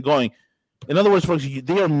entire thing going. In other words, folks,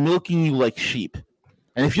 they are milking you like sheep.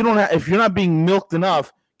 And if you're not being milked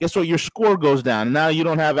enough, guess what? Your score goes down, and now you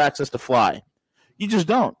don't have access to fly. You just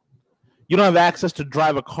don't. You don't have access to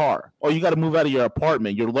drive a car. Or you got to move out of your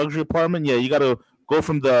apartment, your luxury apartment. Yeah, you got to go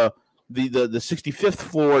from the 65th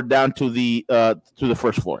floor down to the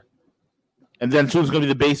first floor, and then soon it's going to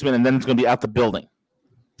be the basement, and then it's going to be out the building.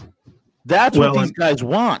 That's what these guys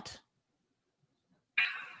want.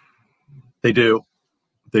 They do,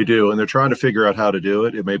 and they're trying to figure out how to do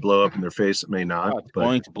it. It may blow up in their face, it may not. It's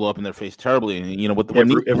going to blow up in their face terribly. And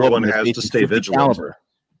everyone has to stay vigilant.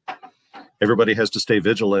 Everybody has to stay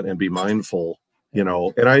vigilant and be mindful. And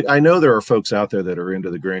I know there are folks out there that are into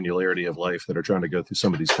the granularity of life that are trying to go through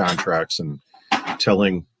some of these contracts and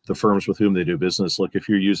telling the firms with whom they do business, look, if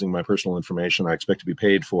you're using my personal information, I expect to be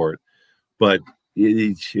paid for it. But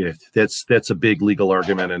that's a big legal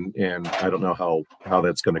argument, and I don't know how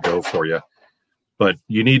that's going to go for you. But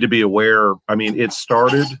you need to be aware. I mean, it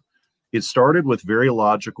started with very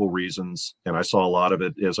logical reasons, and I saw a lot of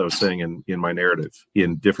it, as I was saying in my narrative,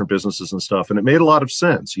 in different businesses and stuff, and it made a lot of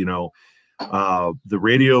sense. The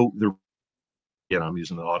radio, I'm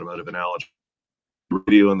using the automotive analogy,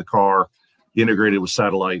 radio in the car integrated with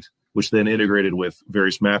satellite, which then integrated with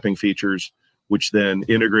various mapping features, which then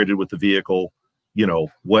integrated with the vehicle.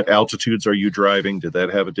 What altitudes are you driving? Did that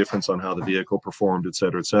have a difference on how the vehicle performed, et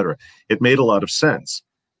cetera, et cetera? It made a lot of sense.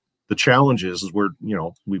 The challenge is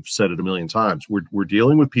we've said it a million times. We're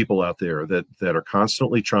dealing with people out there that are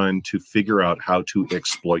constantly trying to figure out how to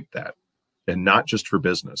exploit that, and not just for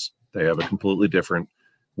business. They have a completely different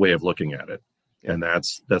way of looking at it, and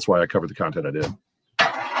that's why I covered the content I did.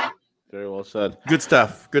 Very well said. Good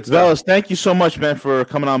stuff. Veles, thank you so much, man, for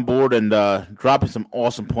coming on board and dropping some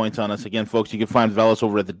awesome points on us. Again, folks, you can find Veles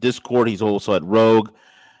over at the Discord. He's also at Rogue.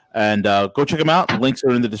 And go check him out. Links are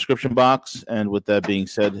in the description box. And with that being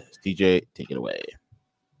said, DJ, take it away.